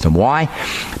digestive system. Why?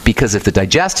 Because if the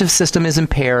digestive system is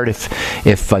impaired,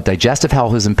 if digestive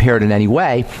health is impaired in any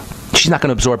way, she's not going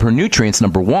to absorb her nutrients,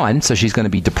 number one, so she's going to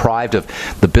be deprived of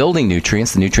the building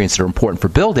nutrients, the nutrients that are important for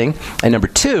building. And number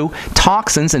two,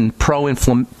 toxins and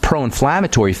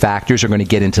pro-inflammatory factors are going to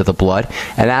get into the blood,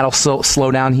 and that'll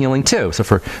slow down healing too. So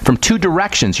from two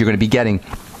directions, you're going to be getting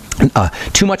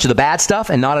too much of the bad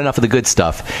stuff and not enough of the good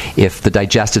stuff if the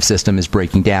digestive system is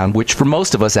breaking down, which for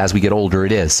most of us as we get older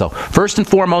it is. So first and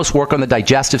foremost, work on the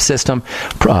digestive system,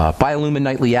 Biolumin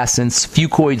Nightly Essence,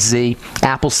 Fucoid Z,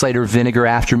 apple cider vinegar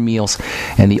after meals,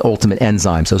 and the ultimate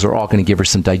enzymes. Those are all going to give her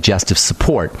some digestive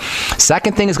support.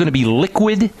 Second thing is going to be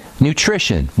liquid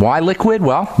nutrition. Why liquid?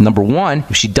 Well, number one,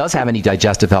 if she does have any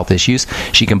digestive health issues,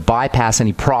 she can bypass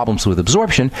any problems with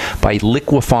absorption by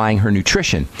liquefying her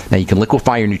nutrition. Now, you can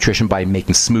liquefy your nutrition by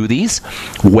making smoothies,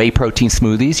 whey protein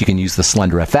smoothies. You can use the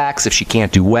Slender FX. If she can't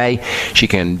do whey, she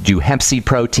can do hemp seed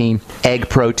protein, egg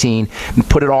protein, and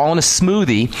put it all in a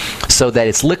smoothie so that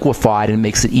it's liquefied and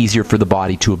makes it easier for the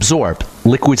body to absorb.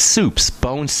 Liquid soups,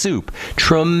 bone soup,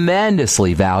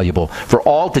 tremendously valuable for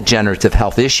all degenerative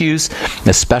health issues,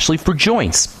 especially for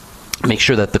joints. Make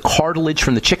sure that the cartilage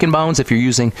from the chicken bones, if you're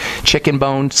using chicken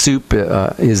bone soup,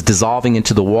 is dissolving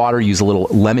into the water. Use a little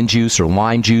lemon juice or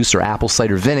lime juice or apple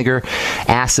cider vinegar.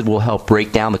 Acid will help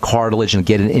break down the cartilage and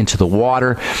get it into the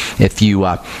water.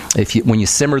 When you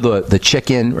simmer the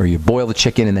chicken, or you boil the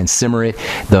chicken and then simmer it,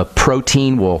 the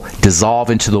protein will dissolve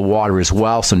into the water as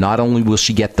well. So not only will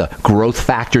she get the growth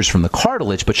factors from the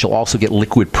cartilage, but she'll also get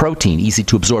liquid protein, easy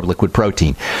to absorb liquid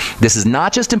protein. This is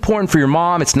not just important for your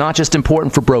mom. It's not just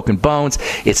important for broken bones.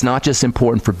 It's not just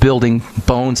important for building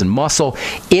bones and muscle.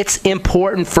 It's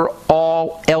important for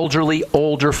all elderly,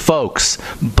 older folks.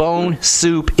 Bone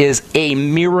soup is a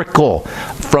miracle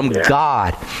from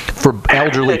God for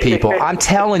elderly people. I'm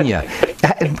telling you.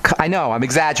 I know, I'm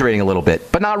exaggerating a little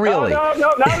bit, but not really. No,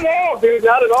 not at all, dude.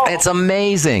 Not at all. It's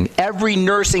amazing. Every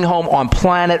nursing home on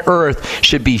planet Earth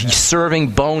should be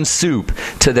serving bone soup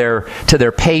to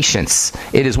their patients.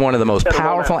 It is one of the most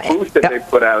powerful. Boost that they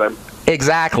put out of them.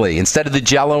 Exactly. Instead of the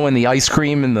Jell-O and the ice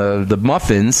cream and the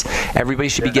muffins, everybody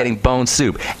should be getting bone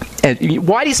soup. And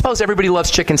why do you suppose everybody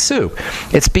loves chicken soup?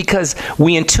 It's because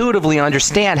we intuitively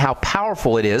understand how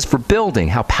powerful it is for building,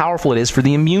 how powerful it is for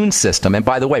the immune system. And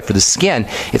by the way, for the skin,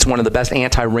 it's one of the best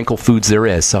anti-wrinkle foods there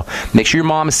is. So make sure your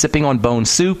mom is sipping on bone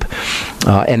soup.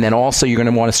 And then also you're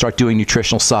going to want to start doing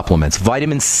nutritional supplements.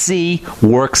 Vitamin C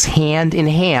works hand in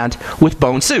hand with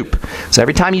bone soup. So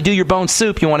every time you do your bone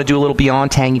soup, you want to do a little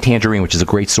Beyond Tangy Tangerine, which is a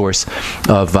great source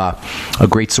of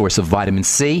vitamin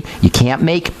C. You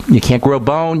can't grow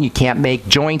bone. You can't make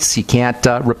joints. You can't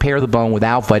repair the bone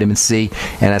without vitamin C.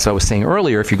 And as I was saying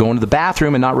earlier, if you're going to the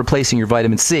bathroom and not replacing your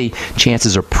vitamin C,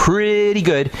 chances are pretty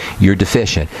good you're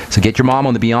deficient. So get your mom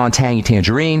on the Beyond Tangy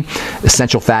Tangerine.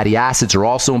 Essential fatty acids are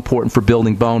also important for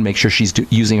building bone. Make sure she's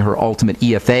using her Ultimate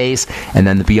EFAs. And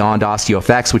then the Beyond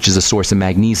OsteoFX, which is a source of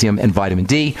magnesium and vitamin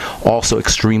D, also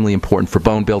extremely important for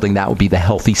bone building. That would be the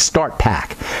Healthy Start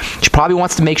Pack. She probably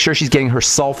wants to make sure she's getting her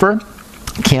sulfur.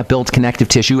 Can't build connective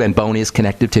tissue, and bone is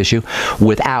connective tissue,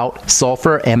 without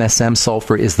sulfur. MSM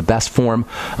sulfur is the best form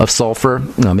of sulfur,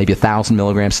 maybe 1,000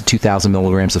 milligrams to 2,000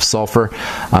 milligrams of sulfur.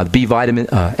 The B vitamin,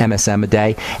 MSM a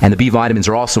day, and the B vitamins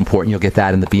are also important. You'll get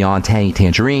that in the Beyond Tangy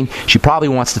Tangerine. She probably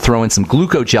wants to throw in some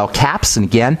glucogel caps, and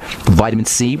again, vitamin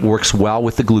C works well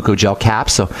with the glucogel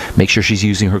caps, so make sure she's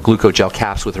using her glucogel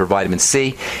caps with her vitamin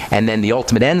C. And then the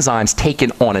Ultimate Enzymes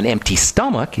taken on an empty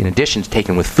stomach, in addition to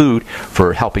taken with food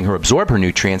for helping her absorb her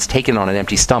nutrients, taken on an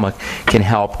empty stomach can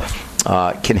help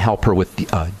her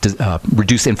with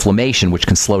reduce inflammation, which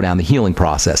can slow down the healing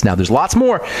process. Now, there's lots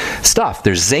more stuff.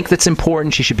 There's zinc that's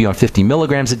important. She should be on 50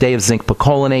 milligrams a day of zinc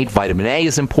picolinate. Vitamin A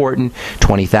is important.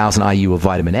 20,000 IU of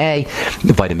vitamin A.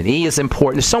 Vitamin E is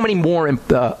important. There's so many more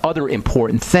other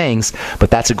important things, but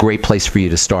that's a great place for you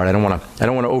to start. I don't want to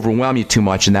overwhelm you too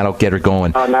much, and that'll get her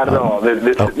going. Not at all.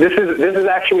 This is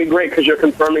actually great because you're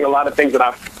confirming a lot of things that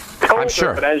I'm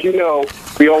sure. But as you know,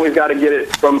 we always got to get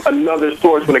it from another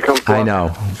source when it comes to I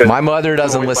know. My mother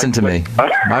doesn't listen to me.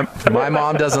 My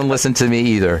mom doesn't listen to me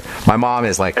either. My mom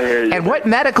is like, and what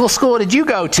medical school did you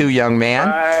go to, young man?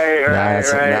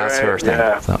 That's her thing.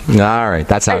 Yeah. So, all right,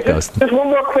 that's how it goes. Just one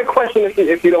more quick question,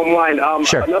 if you don't mind.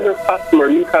 Sure. Another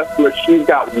new customer, she's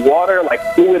got water, like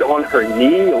fluid on her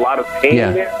knee, a lot of pain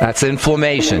there. That's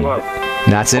inflammation.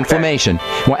 That's inflammation.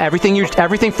 Well,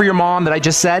 everything for your mom that I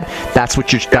just said, that's what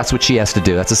she has to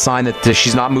do. That's a sign that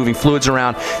she's not moving fluids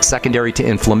around, secondary to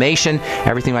inflammation.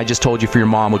 Everything I just told you for your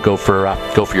mom would go for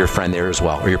your friend there as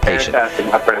well, or your patient. Fantastic,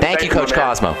 my friend. Thank you, Coach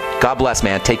Cosmo. God bless,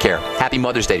 man. Take care. Happy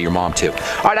Mother's Day to your mom, too.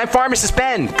 All right, I'm Pharmacist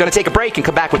Ben. Going to take a break and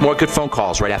come back with more good phone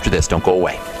calls right after this. Don't go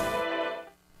away.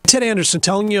 Ted Anderson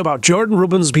telling you about Jordan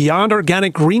Rubin's Beyond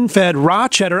Organic Green-Fed Raw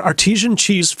Cheddar Artesian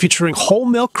Cheese featuring whole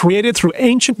milk created through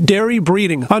ancient dairy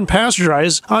breeding,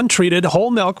 unpasteurized, untreated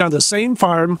whole milk on the same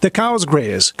farm the cows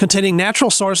graze, containing natural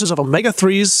sources of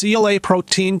omega-3s, CLA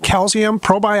protein, calcium,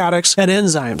 probiotics, and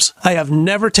enzymes. I have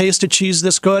never tasted cheese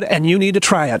this good, and you need to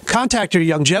try it. Contact your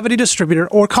Longevity distributor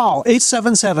or call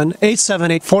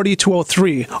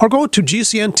 877-878-4203 or go to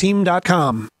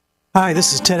gcnteam.com. Hi,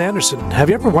 this is Ted Anderson. Have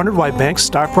you ever wondered why banks,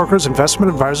 stockbrokers, investment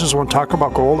advisors won't talk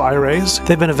about gold IRAs?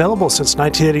 They've been available since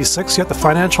 1986, yet the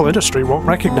financial industry won't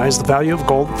recognize the value of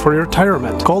gold for your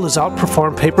retirement. Gold has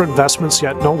outperformed paper investments,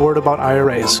 yet no word about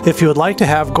IRAs. If you would like to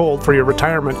have gold for your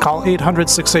retirement, call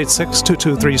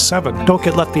 800-686-2237. Don't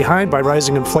get left behind by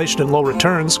rising inflation and low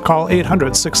returns. Call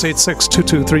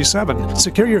 800-686-2237.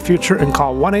 Secure your future and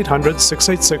call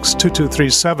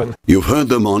 1-800-686-2237. You've heard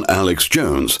them on Alex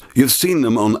Jones. You've seen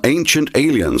them on Ancient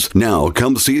Aliens. Now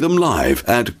come see them live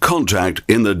at Contact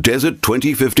in the Desert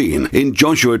 2015 in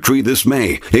Joshua Tree this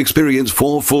May. Experience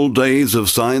 4 full days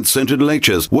of science-centered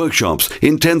lectures, workshops,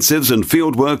 intensives and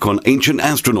fieldwork on ancient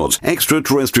astronauts,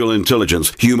 extraterrestrial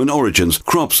intelligence, human origins,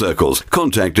 crop circles,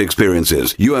 contact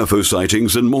experiences, UFO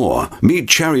sightings and more. Meet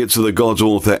Chariots of the Gods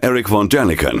author Eric von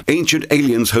Daniken, Ancient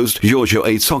Aliens host Giorgio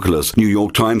A. Tsoukalos, New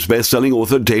York Times best-selling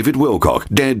author David Wilcock,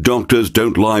 Dead Doctors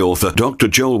Don't Lie author Dr.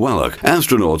 Joel Wallach,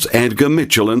 astronauts Edgar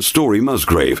Mitchell and Story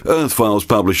Musgrave, Earth Files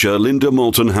publisher Linda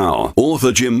Moulton Howe,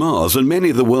 author Jim Mars, and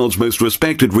many of the world's most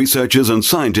respected researchers and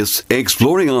scientists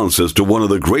exploring answers to one of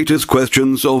the greatest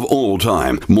questions of all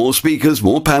time. More speakers,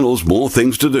 more panels, more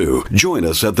things to do. Join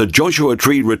us at the Joshua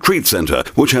Tree Retreat Center,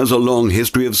 which has a long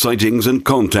history of sightings and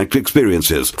contact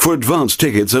experiences. For advance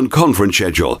tickets and conference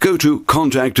schedule, go to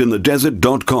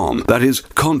contactinthedesert.com. That is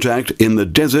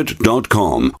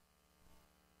contactinthedesert.com.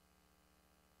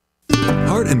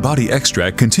 Heart and Body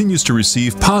Extract continues to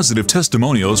receive positive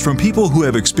testimonials from people who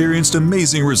have experienced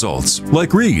amazing results,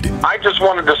 like Reed. I just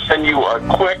wanted to send you a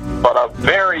quick but a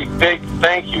very big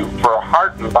thank you for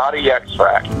Heart and Body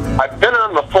Extract. I've been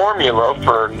on the formula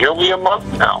for nearly a month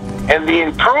now, and the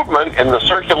improvement in the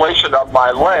circulation of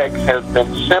my legs has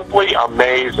been simply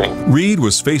amazing. Reed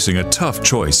was facing a tough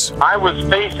choice. I was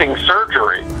facing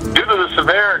surgery due to the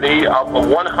severity of the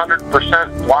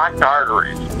 100% blocked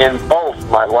arteries in both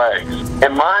my legs.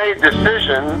 And my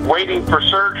decision, waiting for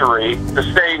surgery, to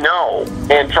say no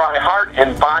and try Heart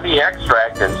and Body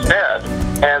Extract instead,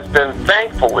 has been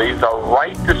thankfully the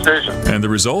right decision. And the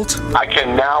result? I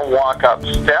can now walk up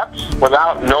steps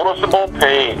without noticeable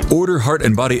pain. Order Heart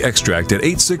and Body Extract at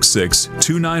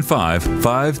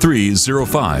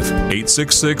 866-295-5305,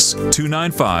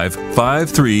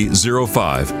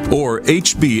 866-295-5305, or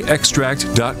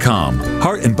hbextract.com.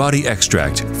 Heart and Body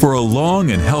Extract for a long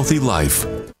and healthy life.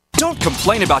 Don't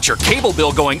complain about your cable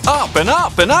bill going up and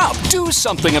up and up. Do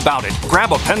something about it.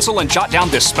 Grab a pencil and jot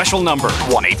down this special number,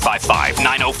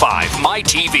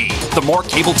 1-855-905-MY-TV. The more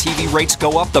cable TV rates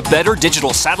go up, the better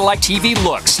digital satellite TV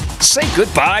looks. Say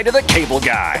goodbye to the cable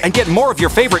guy and get more of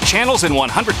your favorite channels in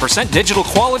 100% digital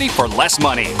quality for less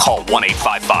money. Call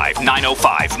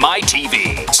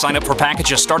 1-855-905-MY-TV. Sign up for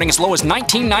packages starting as low as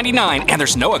 $19.99, and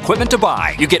there's no equipment to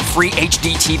buy. You get free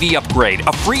HD TV upgrade,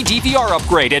 a free DVR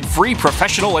upgrade, and free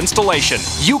professional installation.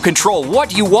 You control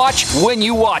what you watch when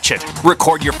you watch it.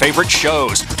 Record your favorite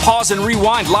shows, pause and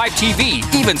rewind live TV,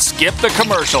 even skip the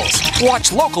commercials.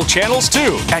 Watch local channels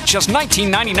too. At just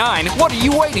 $19.99, what are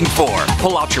you waiting for?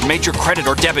 Pull out your major credit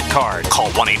or debit card.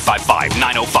 Call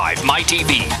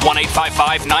 1-855-905-MY-TV.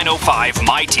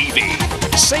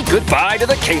 1-855-905-MY-TV. Say goodbye to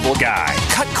the cable guy.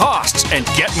 Cut costs and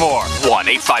get more.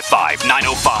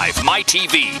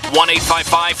 1-855-905-MY-TV.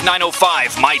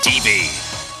 1-855-905-MY-TV.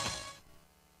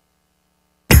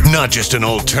 Not just an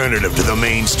alternative to the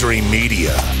mainstream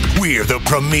media. We're the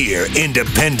premier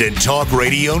independent talk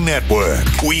radio network.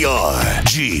 We are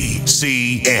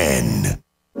GCN.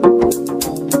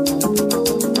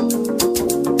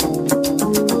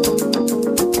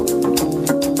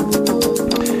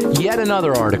 Yet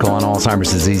another article on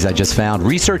Alzheimer's disease I just found.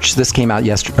 Research, this came out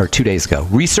 2 days ago.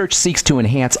 Research seeks to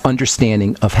enhance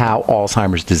understanding of how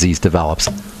Alzheimer's disease develops.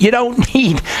 You don't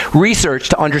need research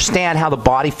to understand how the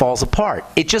body falls apart.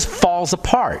 It just falls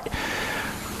apart.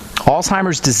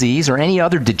 Alzheimer's disease, or any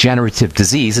other degenerative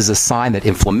disease, is a sign that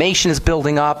inflammation is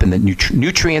building up and that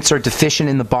nutrients are deficient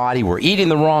in the body. We're eating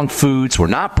the wrong foods. We're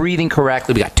not breathing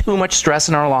correctly. We got too much stress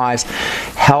in our lives.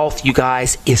 Health, you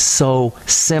guys, is so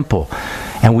simple.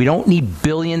 And we don't need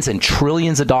billions and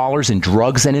trillions of dollars in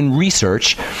drugs and in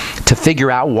research to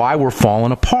figure out why we're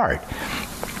falling apart.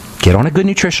 Get on a good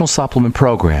nutritional supplement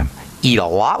program. Eat a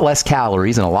lot less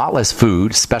calories and a lot less food,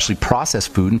 especially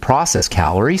processed food and processed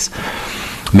calories.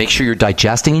 Make sure you're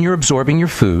digesting and you're absorbing your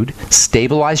food.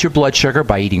 Stabilize your blood sugar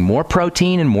by eating more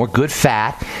protein and more good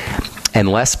fat and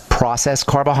less processed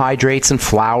carbohydrates and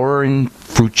flour and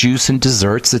fruit juice and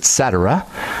desserts, etc.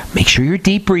 Make sure you're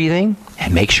deep breathing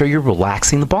and make sure you're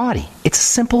relaxing the body. It's as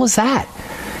simple as that.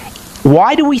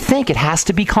 Why do we think it has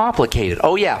to be complicated?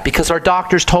 Oh yeah, because our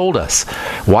doctors told us.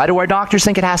 Why do our doctors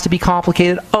think it has to be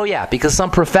complicated? Oh yeah, because some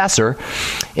professor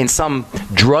in some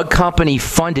drug company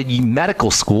funded medical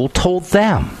school told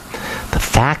them. The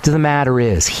fact of the matter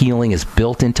is, healing is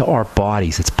built into our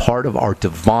bodies. It's part of our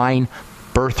divine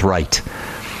birthright.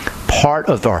 Part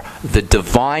of the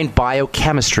divine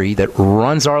biochemistry that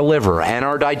runs our liver and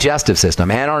our digestive system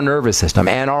and our nervous system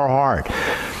and our heart.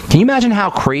 Can you imagine how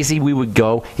crazy we would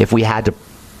go if we had to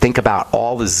think about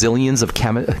all the zillions of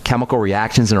chemical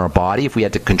reactions in our body, if we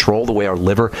had to control the way our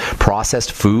liver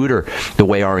processed food, or the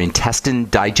way our intestine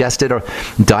digested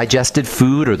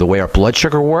food, or the way our blood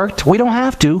sugar worked, we don't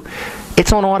have to.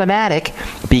 It's on automatic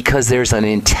because there's an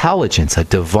intelligence, a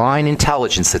divine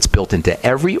intelligence that's built into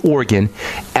every organ,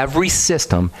 every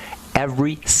system,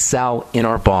 every cell in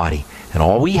our body. And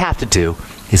all we have to do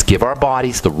is give our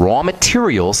bodies the raw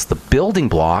materials, the building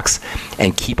blocks,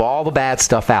 and keep all the bad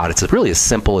stuff out. It's really as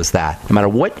simple as that. No matter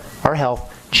what our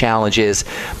health challenge is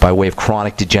by way of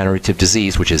chronic degenerative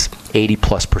disease, which is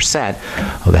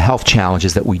 80+% of the health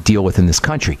challenges that we deal with in this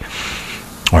country.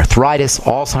 Arthritis,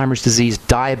 Alzheimer's disease,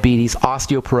 diabetes,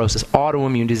 osteoporosis,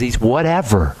 autoimmune disease,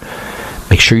 whatever.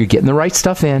 Make sure you're getting the right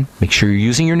stuff in. Make sure you're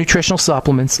using your nutritional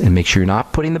supplements, and make sure you're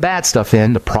not putting the bad stuff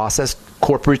in, the processed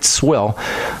corporate swill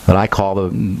that I call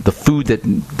the food,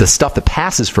 the stuff that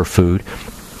passes for food.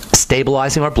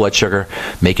 Stabilizing our blood sugar,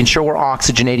 making sure we're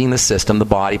oxygenating the system, the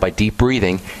body, by deep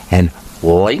breathing and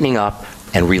lightening up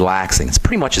and relaxing. It's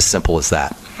pretty much as simple as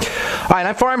that. All right,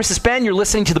 I'm Pharmacist Ben. You're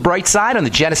listening to The Bright Side on the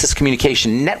Genesis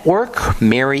Communication Network.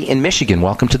 Mary in Michigan,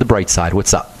 welcome to The Bright Side.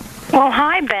 What's up? Well,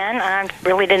 hi, Ben. I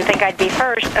really didn't think I'd be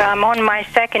first. I'm on my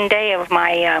second day of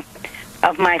my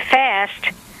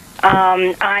fast.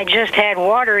 I just had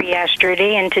water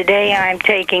yesterday, and today I'm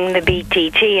taking the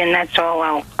BTT, and that's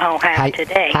all I'll have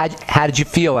today. How did you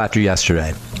feel after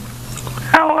yesterday?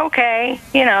 Oh, okay.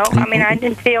 I mean, I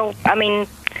didn't feel. I mean,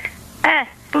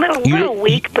 a little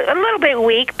weak, but a little bit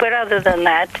weak. But other than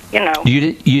that,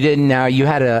 You didn't. Now you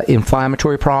had an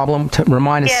inflammatory problem.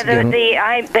 Remind us. Yeah,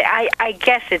 I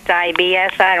guess it's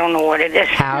IBS. I don't know what it is.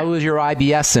 How was your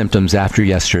IBS symptoms after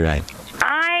yesterday?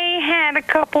 I had a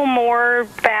couple more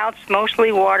bouts,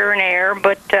 mostly water and air,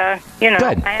 but Good.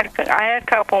 I had a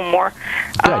couple more.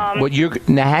 Good.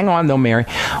 Now hang on though, Mary.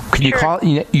 Can you call?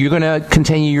 You're going to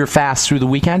continue your fast through the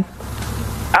weekend?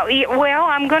 Well,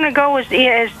 I'm going to go as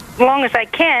long as I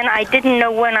can. I didn't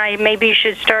know when I maybe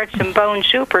should start some bone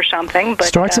soup or something. But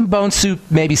start some bone soup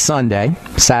maybe Saturday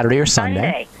or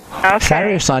Sunday. Okay.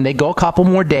 Saturday or Sunday. Go a couple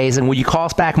more days, and will you call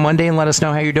us back Monday and let us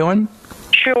know how you're doing?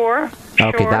 Sure.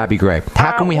 Okay, that'd be great.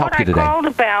 How can we help you today? What I called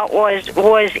about was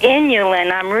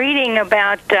inulin. I'm reading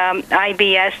about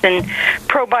IBS and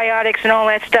probiotics and all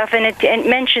that stuff, and it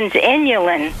mentions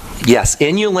inulin. Yes,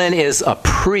 inulin is a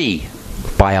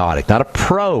prebiotic, not a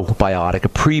probiotic, a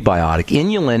prebiotic.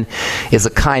 Inulin is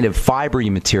a kind of fibery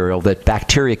material that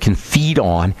bacteria can feed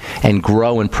on and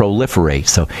grow and proliferate.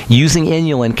 So using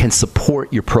inulin can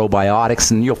support your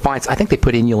probiotics, and you'll find, I think they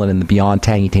put inulin in the Beyond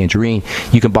Tangy Tangerine.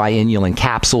 You can buy inulin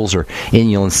capsules or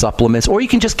inulin supplements, or you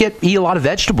can just eat a lot of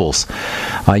vegetables.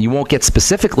 You won't get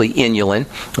specifically inulin,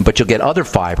 but you'll get other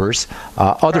fibers,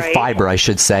 fiber, I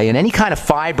should say, and any kind of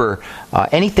fiber,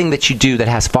 anything that you do that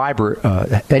has fiber,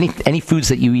 any foods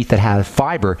that you eat that have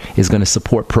fiber is going to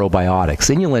support probiotics.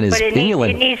 Inulin is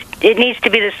it needs to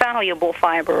be the soluble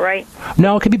fiber, right?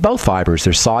 No, it could be both fibers.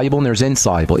 There's soluble and there's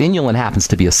insoluble. Inulin happens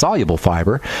to be a soluble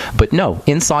fiber, but no,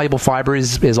 insoluble fiber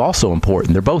is also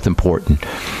important. They're both important.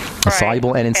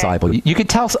 Soluble and insoluble. You can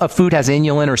tell a food has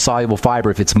inulin or soluble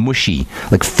fiber if it's mushy,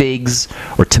 like figs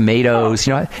or tomatoes.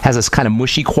 It has this kind of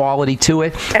mushy quality to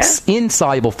it.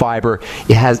 Insoluble fiber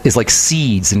is like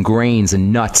seeds and grains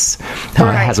and nuts.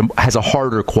 Has a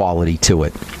harder quality to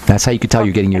it. That's how you can tell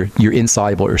you're getting your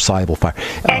insoluble or soluble fiber.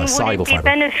 And would it be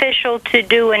beneficial to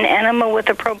do an enema with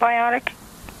a probiotic?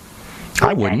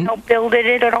 I wouldn't. Would that help build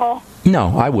it at all?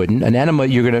 No, I wouldn't. An enema,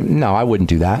 I wouldn't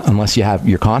do that unless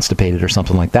you're constipated or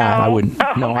something like that. I wouldn't.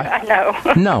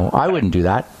 No, I wouldn't do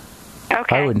that.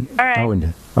 Okay. I wouldn't. All right. I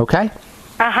wouldn't. Okay.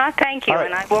 Thank you,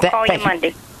 and I will call you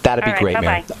Monday. That'd be great,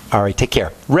 Mary. All right, take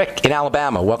care. Rick in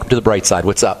Alabama, welcome to The Bright Side.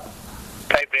 What's up?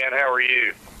 Hey, Ben, how are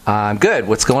you? I'm good.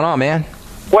 What's going on, man?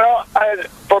 Well,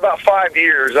 for about 5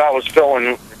 years, I was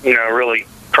feeling, really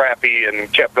crappy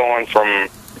and kept going from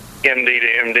MD to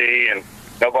MD, and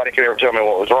nobody could ever tell me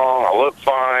what was wrong. I looked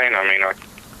fine. I mean,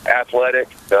 athletic,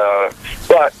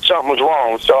 but something was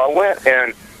wrong. So I went,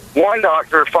 and one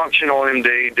doctor, functional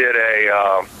MD, did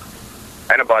a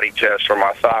antibody test for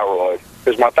my thyroid,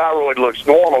 because my thyroid looks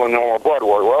normal in normal blood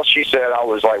work. Well, she said I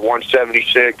was like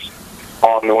 176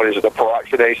 on, the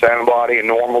peroxidase antibody, and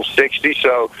normal 60,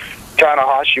 so kind of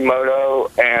Hashimoto,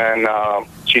 and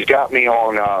she's got me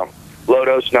on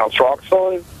low-dose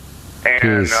naltrexone.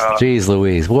 And, Jeez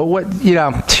Louise. Well,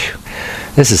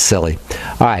 this is silly.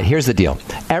 All right, here's the deal.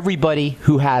 Everybody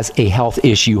who has a health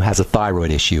issue has a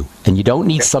thyroid issue, and you don't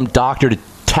need some doctor to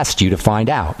test you to find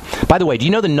out. By the way, do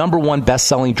you know the #1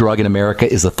 best-selling drug in America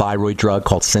is a thyroid drug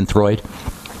called Synthroid?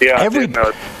 Yeah, I did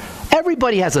know.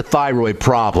 Everybody has a thyroid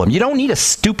problem. You don't need a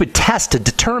stupid test to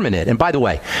determine it. And by the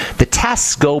way, the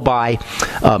tests go by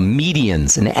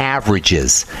medians and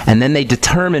averages, and then they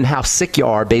determine how sick you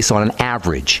are based on an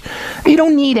average. You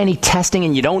don't need any testing,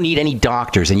 and you don't need any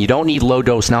doctors, and you don't need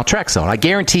low-dose naltrexone. I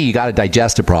guarantee you got a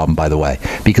digestive problem, by the way,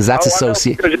 because that's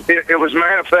associated. It was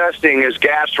manifesting as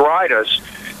gastritis,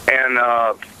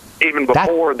 and even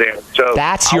before then. So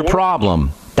that's your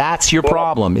problem. That's your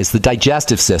problem, is the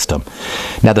digestive system.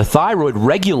 Now, the thyroid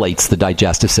regulates the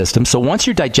digestive system, so once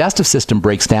your digestive system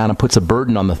breaks down and puts a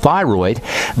burden on the thyroid,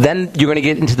 then you're going to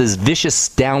get into this vicious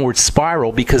downward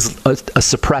spiral, because a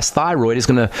suppressed thyroid is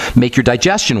going to make your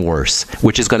digestion worse,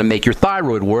 which is going to make your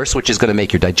thyroid worse, which is going to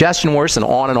make your digestion worse, and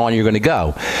on you're going to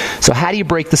go. So how do you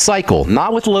break the cycle?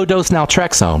 Not with low-dose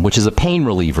naltrexone, which is a pain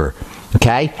reliever.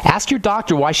 Okay? Ask your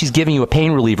doctor why she's giving you a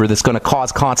pain reliever that's going to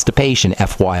cause constipation,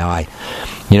 FYI.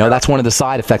 You know, that's one of the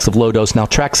side effects of low-dose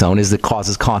naltrexone, is it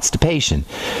causes constipation.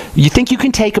 You think you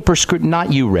can take a prescription,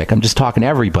 not you, Rick, I'm just talking to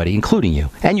everybody, including you,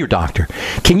 and your doctor.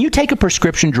 Can you take a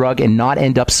prescription drug and not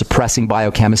end up suppressing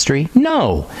biochemistry?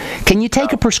 No. Can you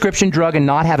take a prescription drug and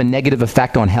not have a negative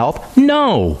effect on health?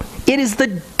 No. It is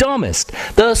the dumbest,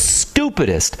 the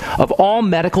stupidest of all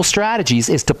medical strategies,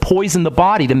 is to poison the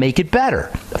body to make it better.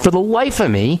 For the life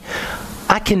of me,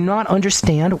 I cannot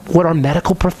understand what our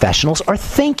medical professionals are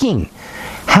thinking.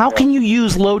 How can you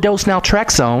use low-dose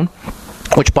naltrexone,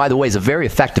 which, by the way, is a very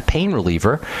effective pain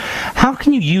reliever? How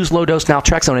can you use low-dose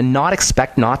naltrexone and not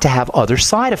expect not to have other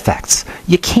side effects?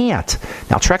 You can't.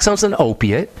 Naltrexone is an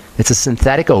opiate. It's a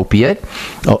synthetic opiate,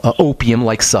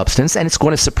 opium-like substance, and it's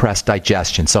going to suppress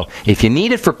digestion. So if you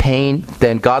need it for pain,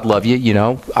 then God love you. You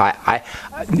know, I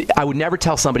would never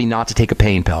tell somebody not to take a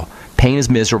pain pill. Pain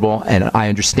is miserable, and I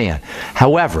understand.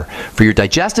 However, for your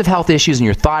digestive health issues and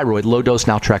your thyroid, low-dose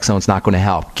naltrexone is not going to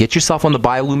help. Get yourself on the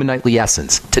Biolumin Nightly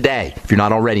Essence today, if you're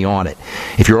not already on it.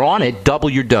 If you're on it, double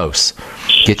your dose.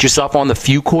 Get yourself on the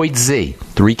Fucoid Z,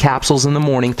 3 capsules in the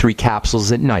morning, 3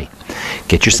 capsules at night.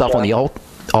 Get yourself on the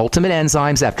Ultimate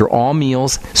Enzymes after all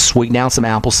meals. Swig down some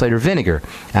apple cider vinegar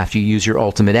after you use your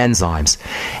Ultimate Enzymes.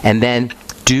 And then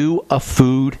do a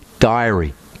food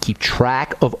diary. Keep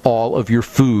track of all of your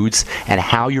foods and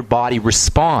how your body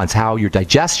responds, how your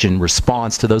digestion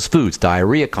responds to those foods.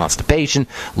 Diarrhea, constipation,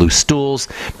 loose stools,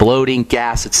 bloating,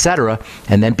 gas, etc.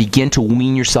 And then begin to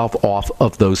wean yourself off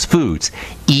of those foods.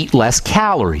 Eat less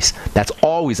calories. That's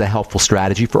always a helpful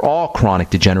strategy for all chronic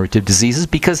degenerative diseases,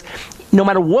 because no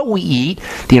matter what we eat,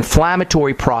 the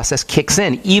inflammatory process kicks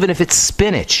in, even if it's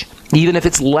spinach, even if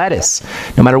it's lettuce.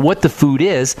 No matter what the food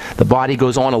is, the body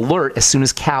goes on alert as soon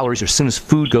as calories or as soon as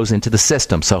food goes into the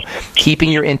system. So keeping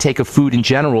your intake of food in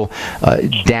general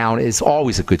down is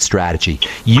always a good strategy.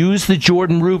 Use the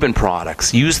Jordan Rubin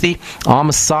products. Use the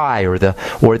Amasai or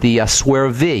the Swear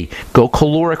V. Go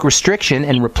caloric restriction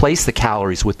and replace the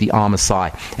calories with the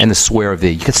Amasai and the Swear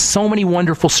V. You get so many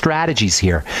wonderful strategies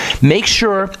here. Make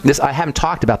sure, I haven't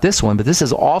talked about this one, but this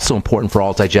is also important for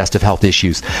all digestive health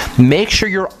issues. Make sure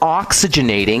you're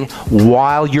oxygenating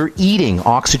while you're eating.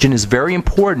 Oxygen is very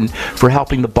important for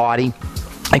helping the body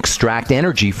extract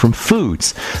energy from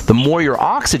foods. The more you're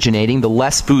oxygenating, the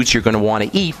less foods you're going to want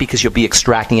to eat, because you'll be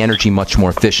extracting energy much more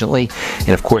efficiently.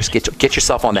 And of course, get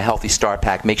yourself on the Healthy Start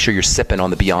Pack. Make sure you're sipping on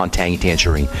the Beyond Tangy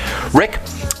Tangerine. Rick,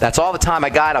 that's all the time I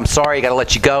got. I'm sorry, I got to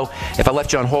let you go. If I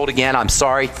left you on hold again, I'm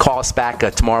sorry. Call us back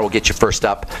tomorrow. We'll get you first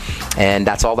up. And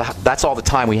that's all the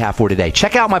time we have for today.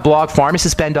 Check out my blog,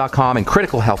 pharmacistben.com and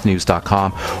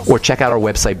criticalhealthnews.com, or check out our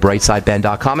website,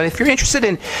 brightsideben.com. And if you're interested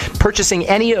in purchasing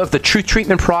any of the Truth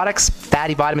Treatment products,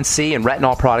 fatty vitamin C and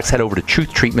retinol products, head over to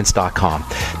truthtreatments.com.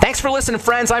 Thanks for listening,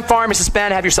 friends. I'm Pharmacist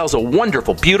Ben. Have yourselves a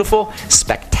wonderful, beautiful,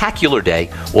 spectacular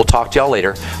day. We'll talk to y'all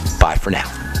later. Bye for now.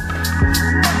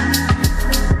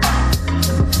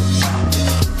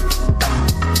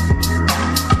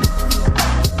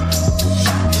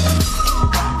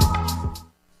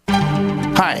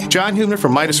 Hi, John Hubner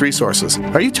from Midas Resources.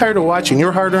 Are you tired of watching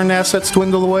your hard-earned assets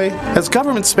dwindle away? As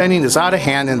government spending is out of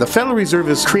hand and the Federal Reserve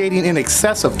is creating in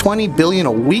excess of $20 billion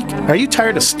a week, are you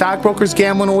tired of stockbrokers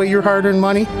gambling away your hard-earned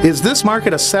money? Is this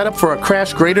market a setup for a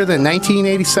crash greater than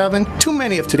 1987? Too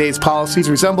many of today's policies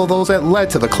resemble those that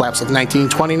led to the collapse of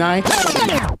 1929.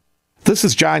 This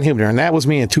is John Hubner, and that was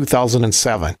me in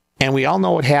 2007. And we all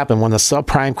know what happened when the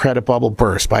subprime credit bubble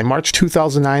burst. By March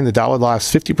 2009, the dollar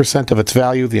lost 50% of its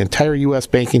value. The entire U.S.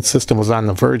 banking system was on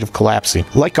the verge of collapsing.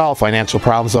 Like all financial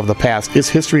problems of the past, is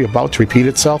history about to repeat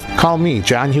itself? Call me,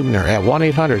 John Hubner, at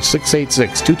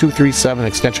 1-800-686-2237,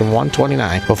 extension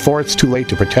 129, before it's too late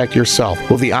to protect yourself.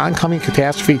 Will the oncoming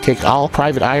catastrophe take all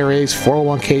private IRAs,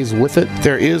 401ks with it?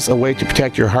 There is a way to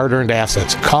protect your hard-earned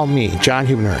assets. Call me, John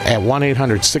Hubner, at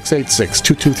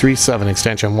 1-800-686-2237,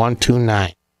 extension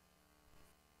 129.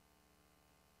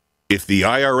 If the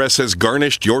IRS has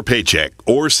garnished your paycheck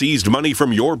or seized money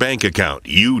from your bank account,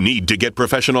 you need to get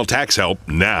professional tax help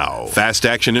now. Fast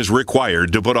action is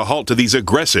required to put a halt to these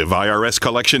aggressive IRS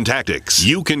collection tactics.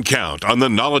 You can count on the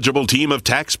knowledgeable team of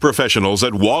tax professionals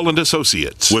at Wall &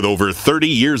 Associates. With over 30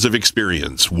 years of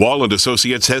experience, Wall &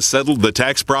 Associates has settled the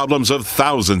tax problems of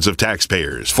thousands of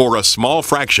taxpayers for a small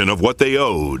fraction of what they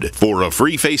owed. For a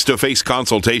free face-to-face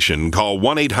consultation, call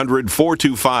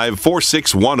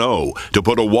 1-800-425-4610 to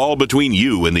put a wall between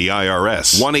you and the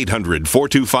IRS.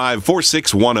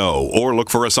 1-800-425-4610 or look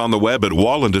for us on the web at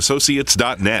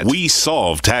wallandassociates.net. We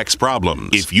solve tax problems.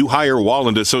 If you hire Wall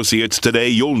 & Associates today,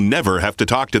 you'll never have to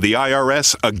talk to the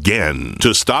IRS again.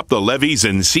 To stop the levies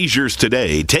and seizures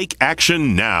today, take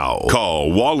action now.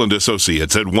 Call Wall &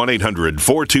 Associates at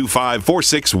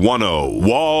 1-800-425-4610.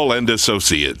 Wall &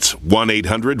 Associates.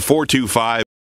 1-800-425